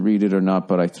wanted to read it or not,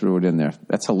 but I threw it in there.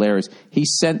 That's hilarious. He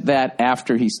sent that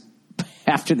after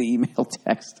the email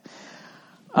text.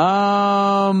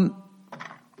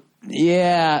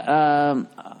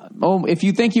 If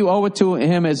you think you owe it to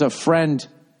him as a friend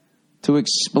to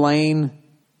explain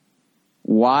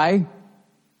why,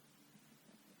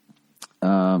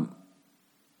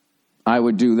 I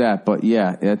would do that. But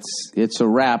yeah, it's a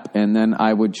wrap. And then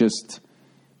I would just,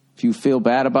 if you feel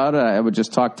bad about it, I would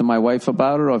just talk to my wife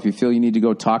about it. Or if you feel you need to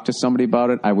go talk to somebody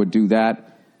about it, I would do that.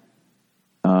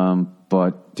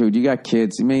 But dude, you got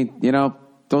kids. I mean,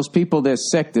 those people, they're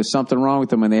sick. There's something wrong with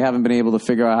them, and they haven't been able to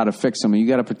figure out how to fix them. And you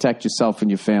got to protect yourself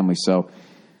and your family. So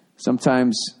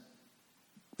sometimes,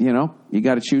 you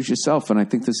got to choose yourself. And I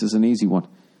think this is an easy one.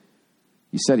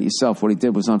 You said it yourself. What he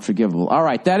did was unforgivable. All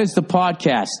right. That is the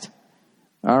podcast.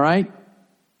 All right.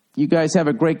 You guys have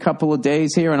a great couple of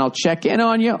days here, and I'll check in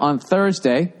on you on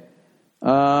Thursday.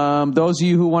 Those of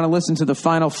you who want to listen to the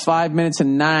final 5 minutes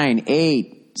and 9,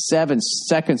 8, 7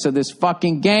 seconds of this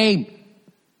fucking game,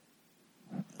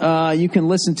 you can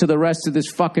listen to the rest of this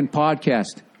fucking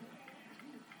podcast.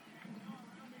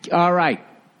 All right.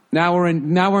 Now we're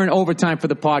in overtime for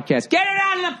the podcast. Get it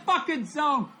out of the fucking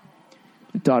zone.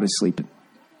 My daughter's sleeping.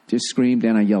 Just screamed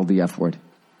and I yelled the F word.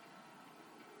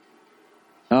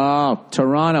 Oh,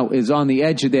 Toronto is on the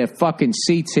edge of their fucking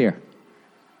seats here.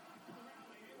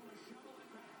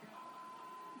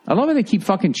 I love how they keep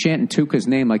fucking chanting Tuca's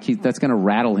name like that's going to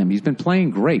rattle him. He's been playing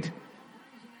great.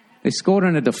 They scored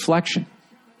on a deflection.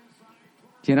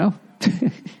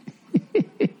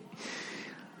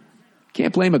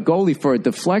 Can't blame a goalie for a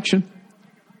deflection.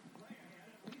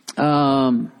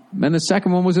 And the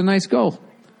second one was a nice goal.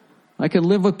 I could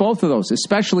live with both of those,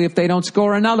 especially if they don't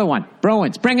score another one.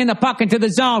 Bruins bringing the puck into the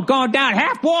zone, going down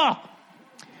half wall.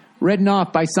 Ridden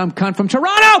off by some cunt from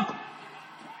Toronto.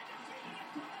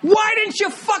 Why didn't you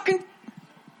fucking...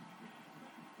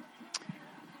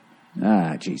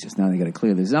 Jesus, now they got to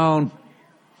clear the zone.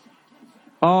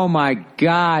 Oh, my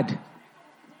God.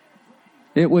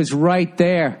 It was right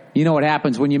there. You know what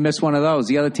happens when you miss one of those?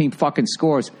 The other team fucking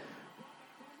scores.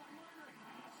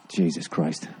 Jesus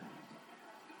Christ.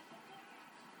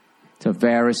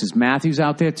 Tavares. Is Matthews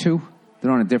out there too?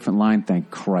 They're on a different line,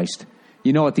 thank Christ.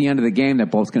 You know at the end of the game they're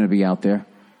both going to be out there.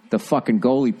 The fucking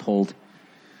goalie pulled.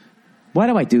 Why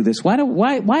do I do this? Why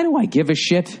do I give a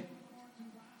shit?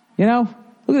 You know?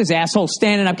 Look at this asshole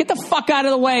standing up. Get the fuck out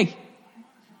of the way.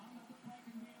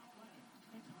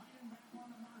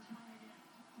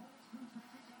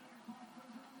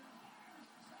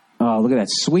 Oh, look at that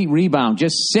sweet rebound.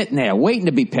 Just sitting there, waiting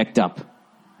to be picked up.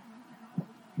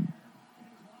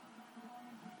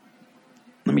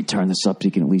 Let me turn this up so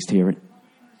you can at least hear it.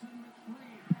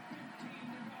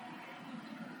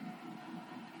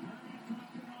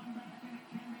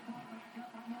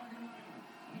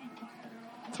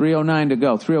 .309 to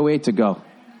go. 3:08 to go.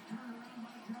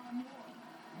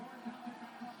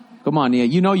 Come on, Nia.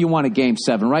 You know you want a Game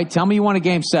 7, right? Tell me you want a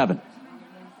Game 7.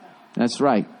 That's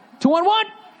right. 2-on-1.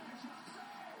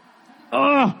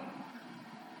 Ugh.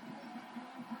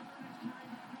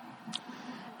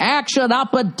 Action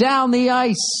up and down the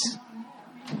ice.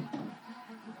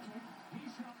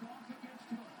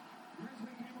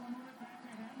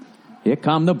 Here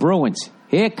come the Bruins.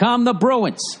 Here come the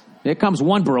Bruins. Here comes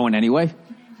one Bruin anyway.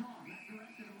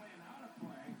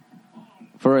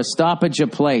 For a stoppage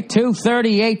of play.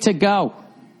 2:38 to go.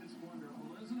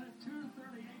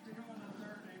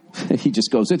 He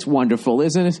just goes, it's wonderful,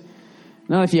 isn't it?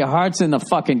 Not if your heart's in the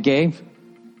fucking game.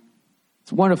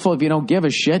 It's wonderful if you don't give a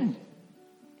shit.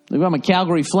 If I'm a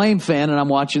Calgary Flame fan and I'm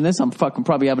watching this, I'm fucking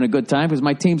probably having a good time because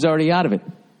my team's already out of it.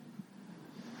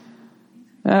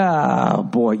 Oh,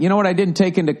 boy. You know what I didn't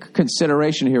take into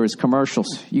consideration here is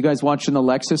commercials. You guys watching the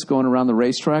Lexus going around the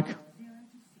racetrack?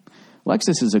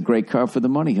 Lexus is a great car for the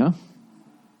money, huh?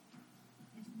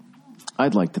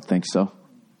 I'd like to think so.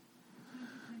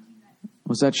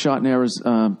 Was that shot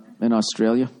in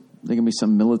Australia? There going to be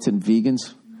some militant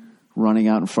vegans running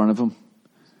out in front of them?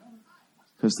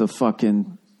 Because the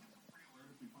fucking...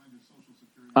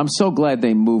 I'm so glad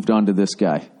they moved on to this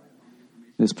guy.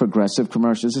 This progressive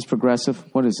commercial. Is this progressive?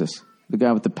 What is this? The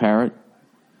guy with the parrot?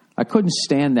 I couldn't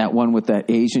stand that one with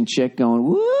that Asian chick going,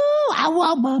 woo, I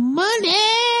want my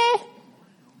money.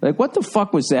 Like, what the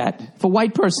fuck was that? If a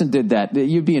white person did that,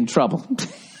 you'd be in trouble.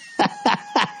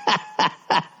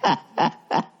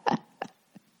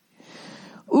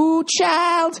 Ooh,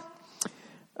 child.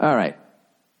 All right.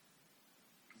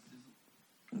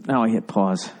 Now I hit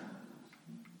pause.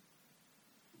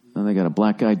 And they got a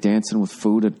black guy dancing with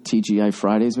food at TGI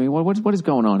Fridays. I mean, what is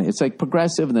going on? It's like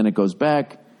progressive, and then it goes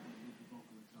back.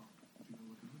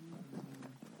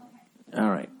 All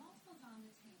right.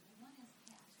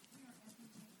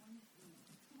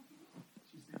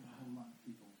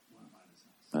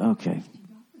 Okay.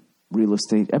 Real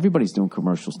estate. Everybody's doing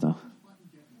commercials now.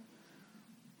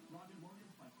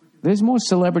 There's more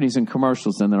celebrities in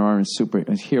commercials than there are in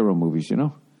superhero movies, you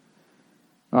know?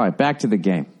 All right, back to the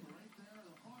game.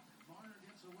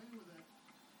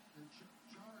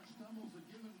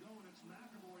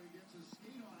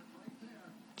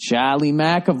 Charlie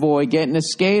McAvoy getting a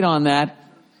skate on that.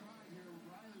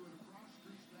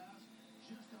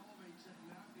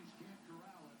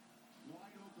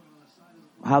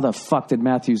 How the fuck did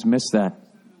Matthews miss that?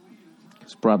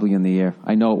 It's probably in the air.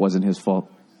 I know it wasn't his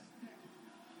fault.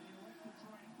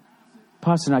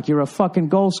 Pasternak, you're a fucking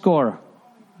goal scorer.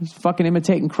 He's fucking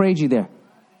imitating Craigie there.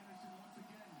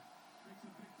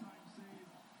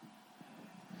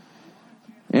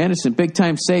 Anderson,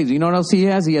 big-time saves. You know what else he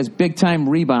has? He has big-time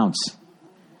rebounds.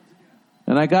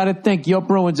 And I got to think your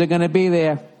Bruins are going to be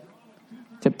there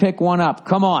to pick one up.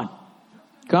 Come on.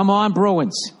 Come on,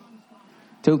 Bruins.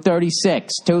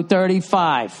 236,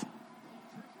 235.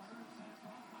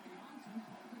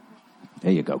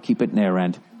 There you go. Keep it in their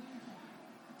end.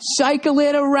 Cycle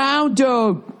it around,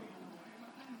 dude.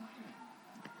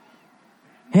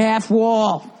 Half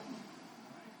wall.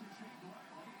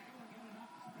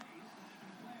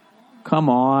 Come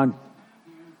on.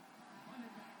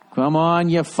 Come on,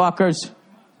 you fuckers.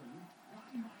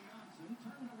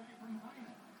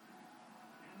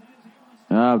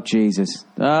 Oh, Jesus.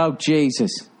 Oh,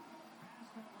 Jesus.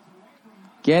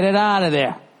 Get it out of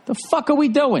there. The fuck are we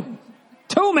doing?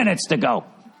 2 minutes to go.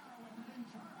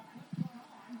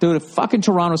 Dude, if fucking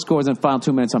Toronto scores in the final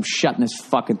 2 minutes, I'm shutting this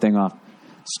fucking thing off.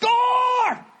 Score!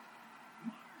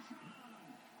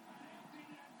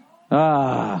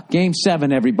 Game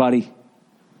 7, everybody.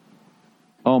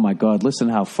 Oh, my God. Listen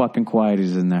to how fucking quiet it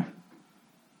is in there.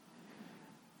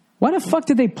 Why the fuck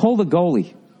did they pull the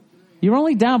goalie? You're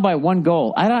only down by 1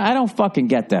 goal. I don't fucking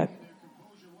get that.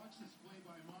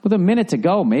 With a minute to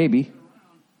go, maybe.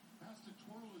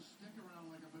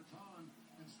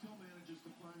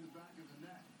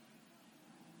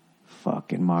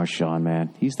 Fucking Marchand,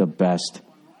 man. He's the best.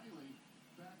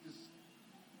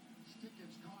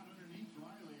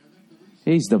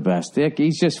 He's the best.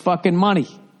 He's just fucking money.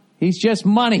 He's just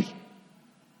money.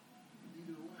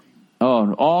 Oh,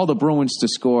 and all the Bruins to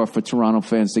score for Toronto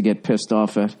fans to get pissed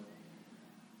off at.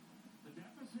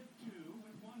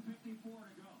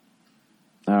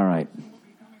 All right.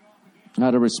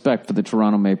 Out of respect for the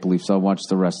Toronto Maple Leafs, I'll watch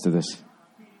the rest of this.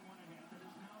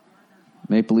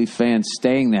 Maple Leaf fans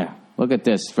staying there. Look at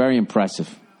this. Very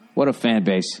impressive. What a fan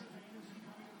base.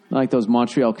 Like those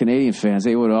Montreal Canadian fans.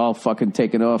 They would have all fucking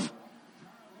taken off.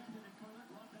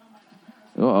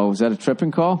 Uh-oh, was that a tripping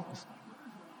call?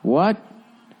 What?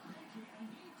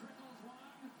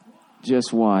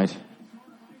 Just wide.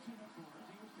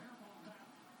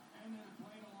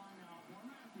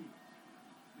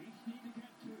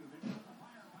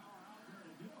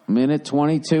 Minute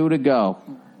 22 to go.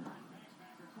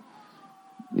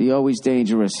 The always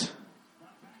dangerous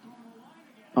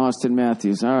Austin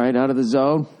Matthews. All right, out of the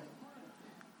zone.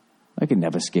 I can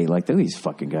never skate like that. These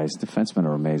fucking guys. Defensemen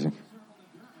are amazing.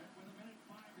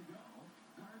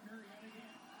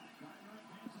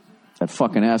 That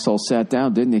fucking asshole sat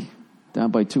down, didn't he?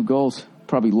 Down by 2 goals.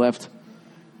 Probably left.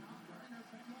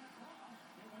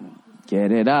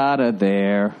 Get it out of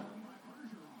there.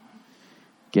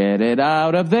 Get it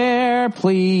out of there,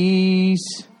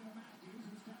 please.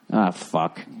 Ah,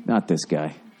 fuck. Not this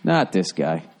guy. Not this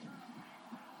guy.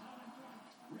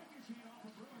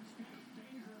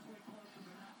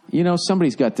 You know,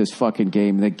 somebody's got this fucking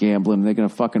game. They're gambling. They're going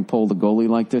to fucking pull the goalie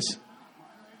like this.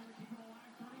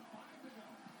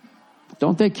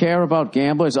 Don't they care about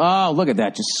gamblers? Oh, look at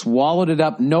that. Just swallowed it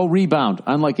up. No rebound,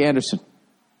 unlike Anderson.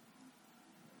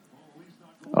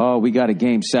 Oh, we got a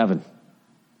game 7.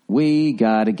 We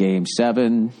got a game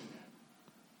 7.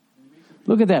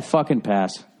 Look at that fucking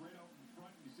pass.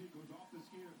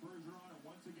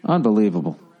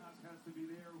 Unbelievable.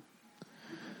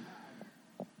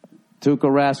 Tuukka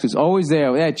Rask is always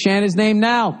there. Yeah, chant his name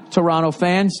now, Toronto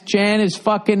fans. Chant his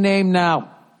fucking name now.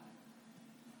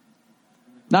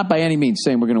 Not by any means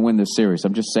saying we're going to win this series.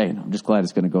 I'm just saying. I'm just glad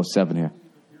it's going to go 7 here.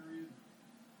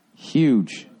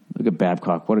 Huge. Look at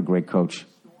Babcock. What a great coach.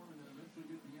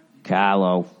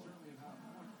 Carlo.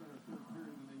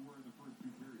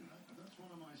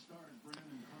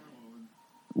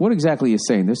 What exactly are you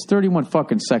saying? There's 31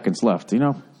 fucking seconds left, you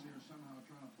know?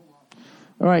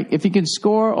 All right, if you can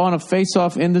score on a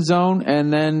face-off in the zone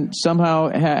and then somehow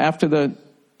after the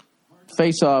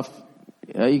face-off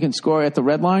you can score at the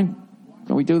red line,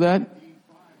 can we do that?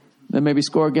 Then maybe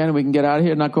score again and we can get out of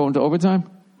here and not go into overtime?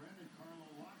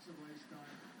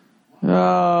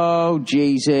 Oh,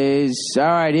 Jesus. All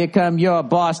right, here come your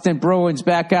Boston Bruins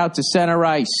back out to center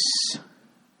ice.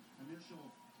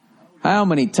 How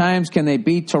many times can they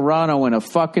beat Toronto in a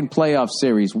fucking playoff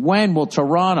series? When will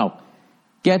Toronto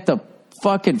get the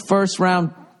fucking first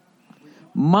round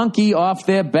monkey off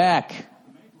their back?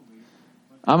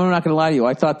 I'm not going to lie to you.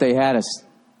 I thought they had us.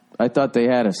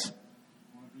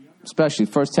 Especially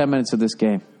the first 10 minutes of this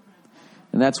game.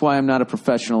 And that's why I'm not a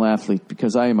professional athlete,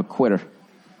 because I am a quitter.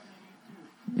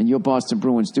 And your Boston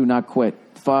Bruins do not quit.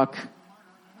 Fuck.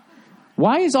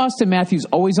 Why is Austin Matthews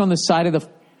always on the side of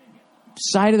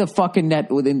the fucking net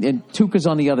and Tuukka's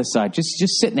on the other side?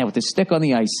 Just sitting there with his stick on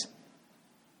the ice.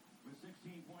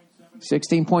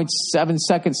 16.7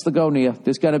 seconds to go, Nia.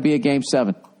 There's got to be a game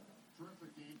 7.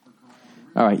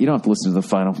 All right, you don't have to listen to the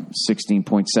final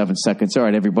 16.7 seconds. All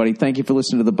right, everybody, thank you for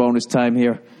listening to the bonus time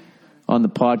here on the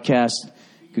podcast.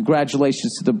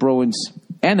 Congratulations to the Bruins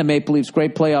and the Maple Leafs.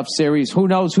 Great playoff series. Who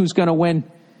knows who's going to win?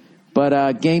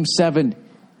 But game 7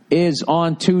 is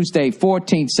on Tuesday.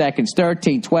 14 seconds,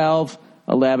 13, 12,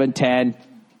 11, 10,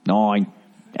 9,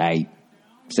 8,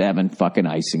 7. Fucking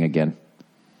icing again.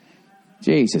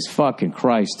 Jesus fucking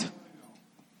Christ.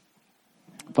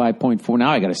 5.4.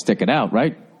 Now I got to stick it out,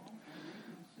 right?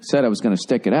 Said I was going to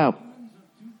stick it out.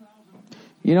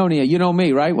 You know, Nia, you know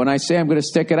me, right? When I say I'm going to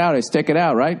stick it out, I stick it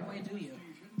out, right? Why do you?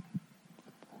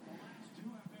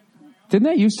 Didn't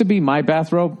that used to be my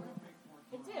bathrobe?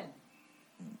 It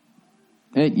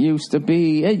did. It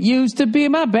used to be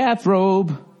my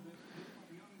bathrobe.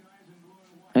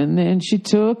 And then she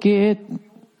took it.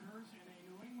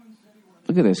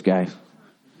 Look at this guy.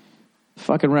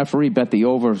 Fucking referee bet the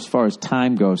over as far as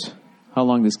time goes. How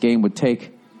long this game would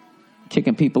take.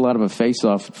 Kicking people out of a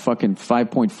face-off. Fucking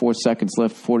 5.4 seconds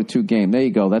left, 4-2 game. There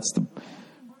you go. That's the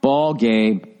ball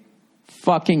game.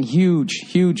 Fucking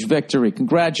huge victory.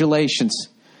 Congratulations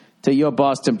to your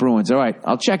Boston Bruins. All right,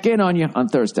 I'll check in on you on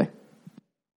Thursday.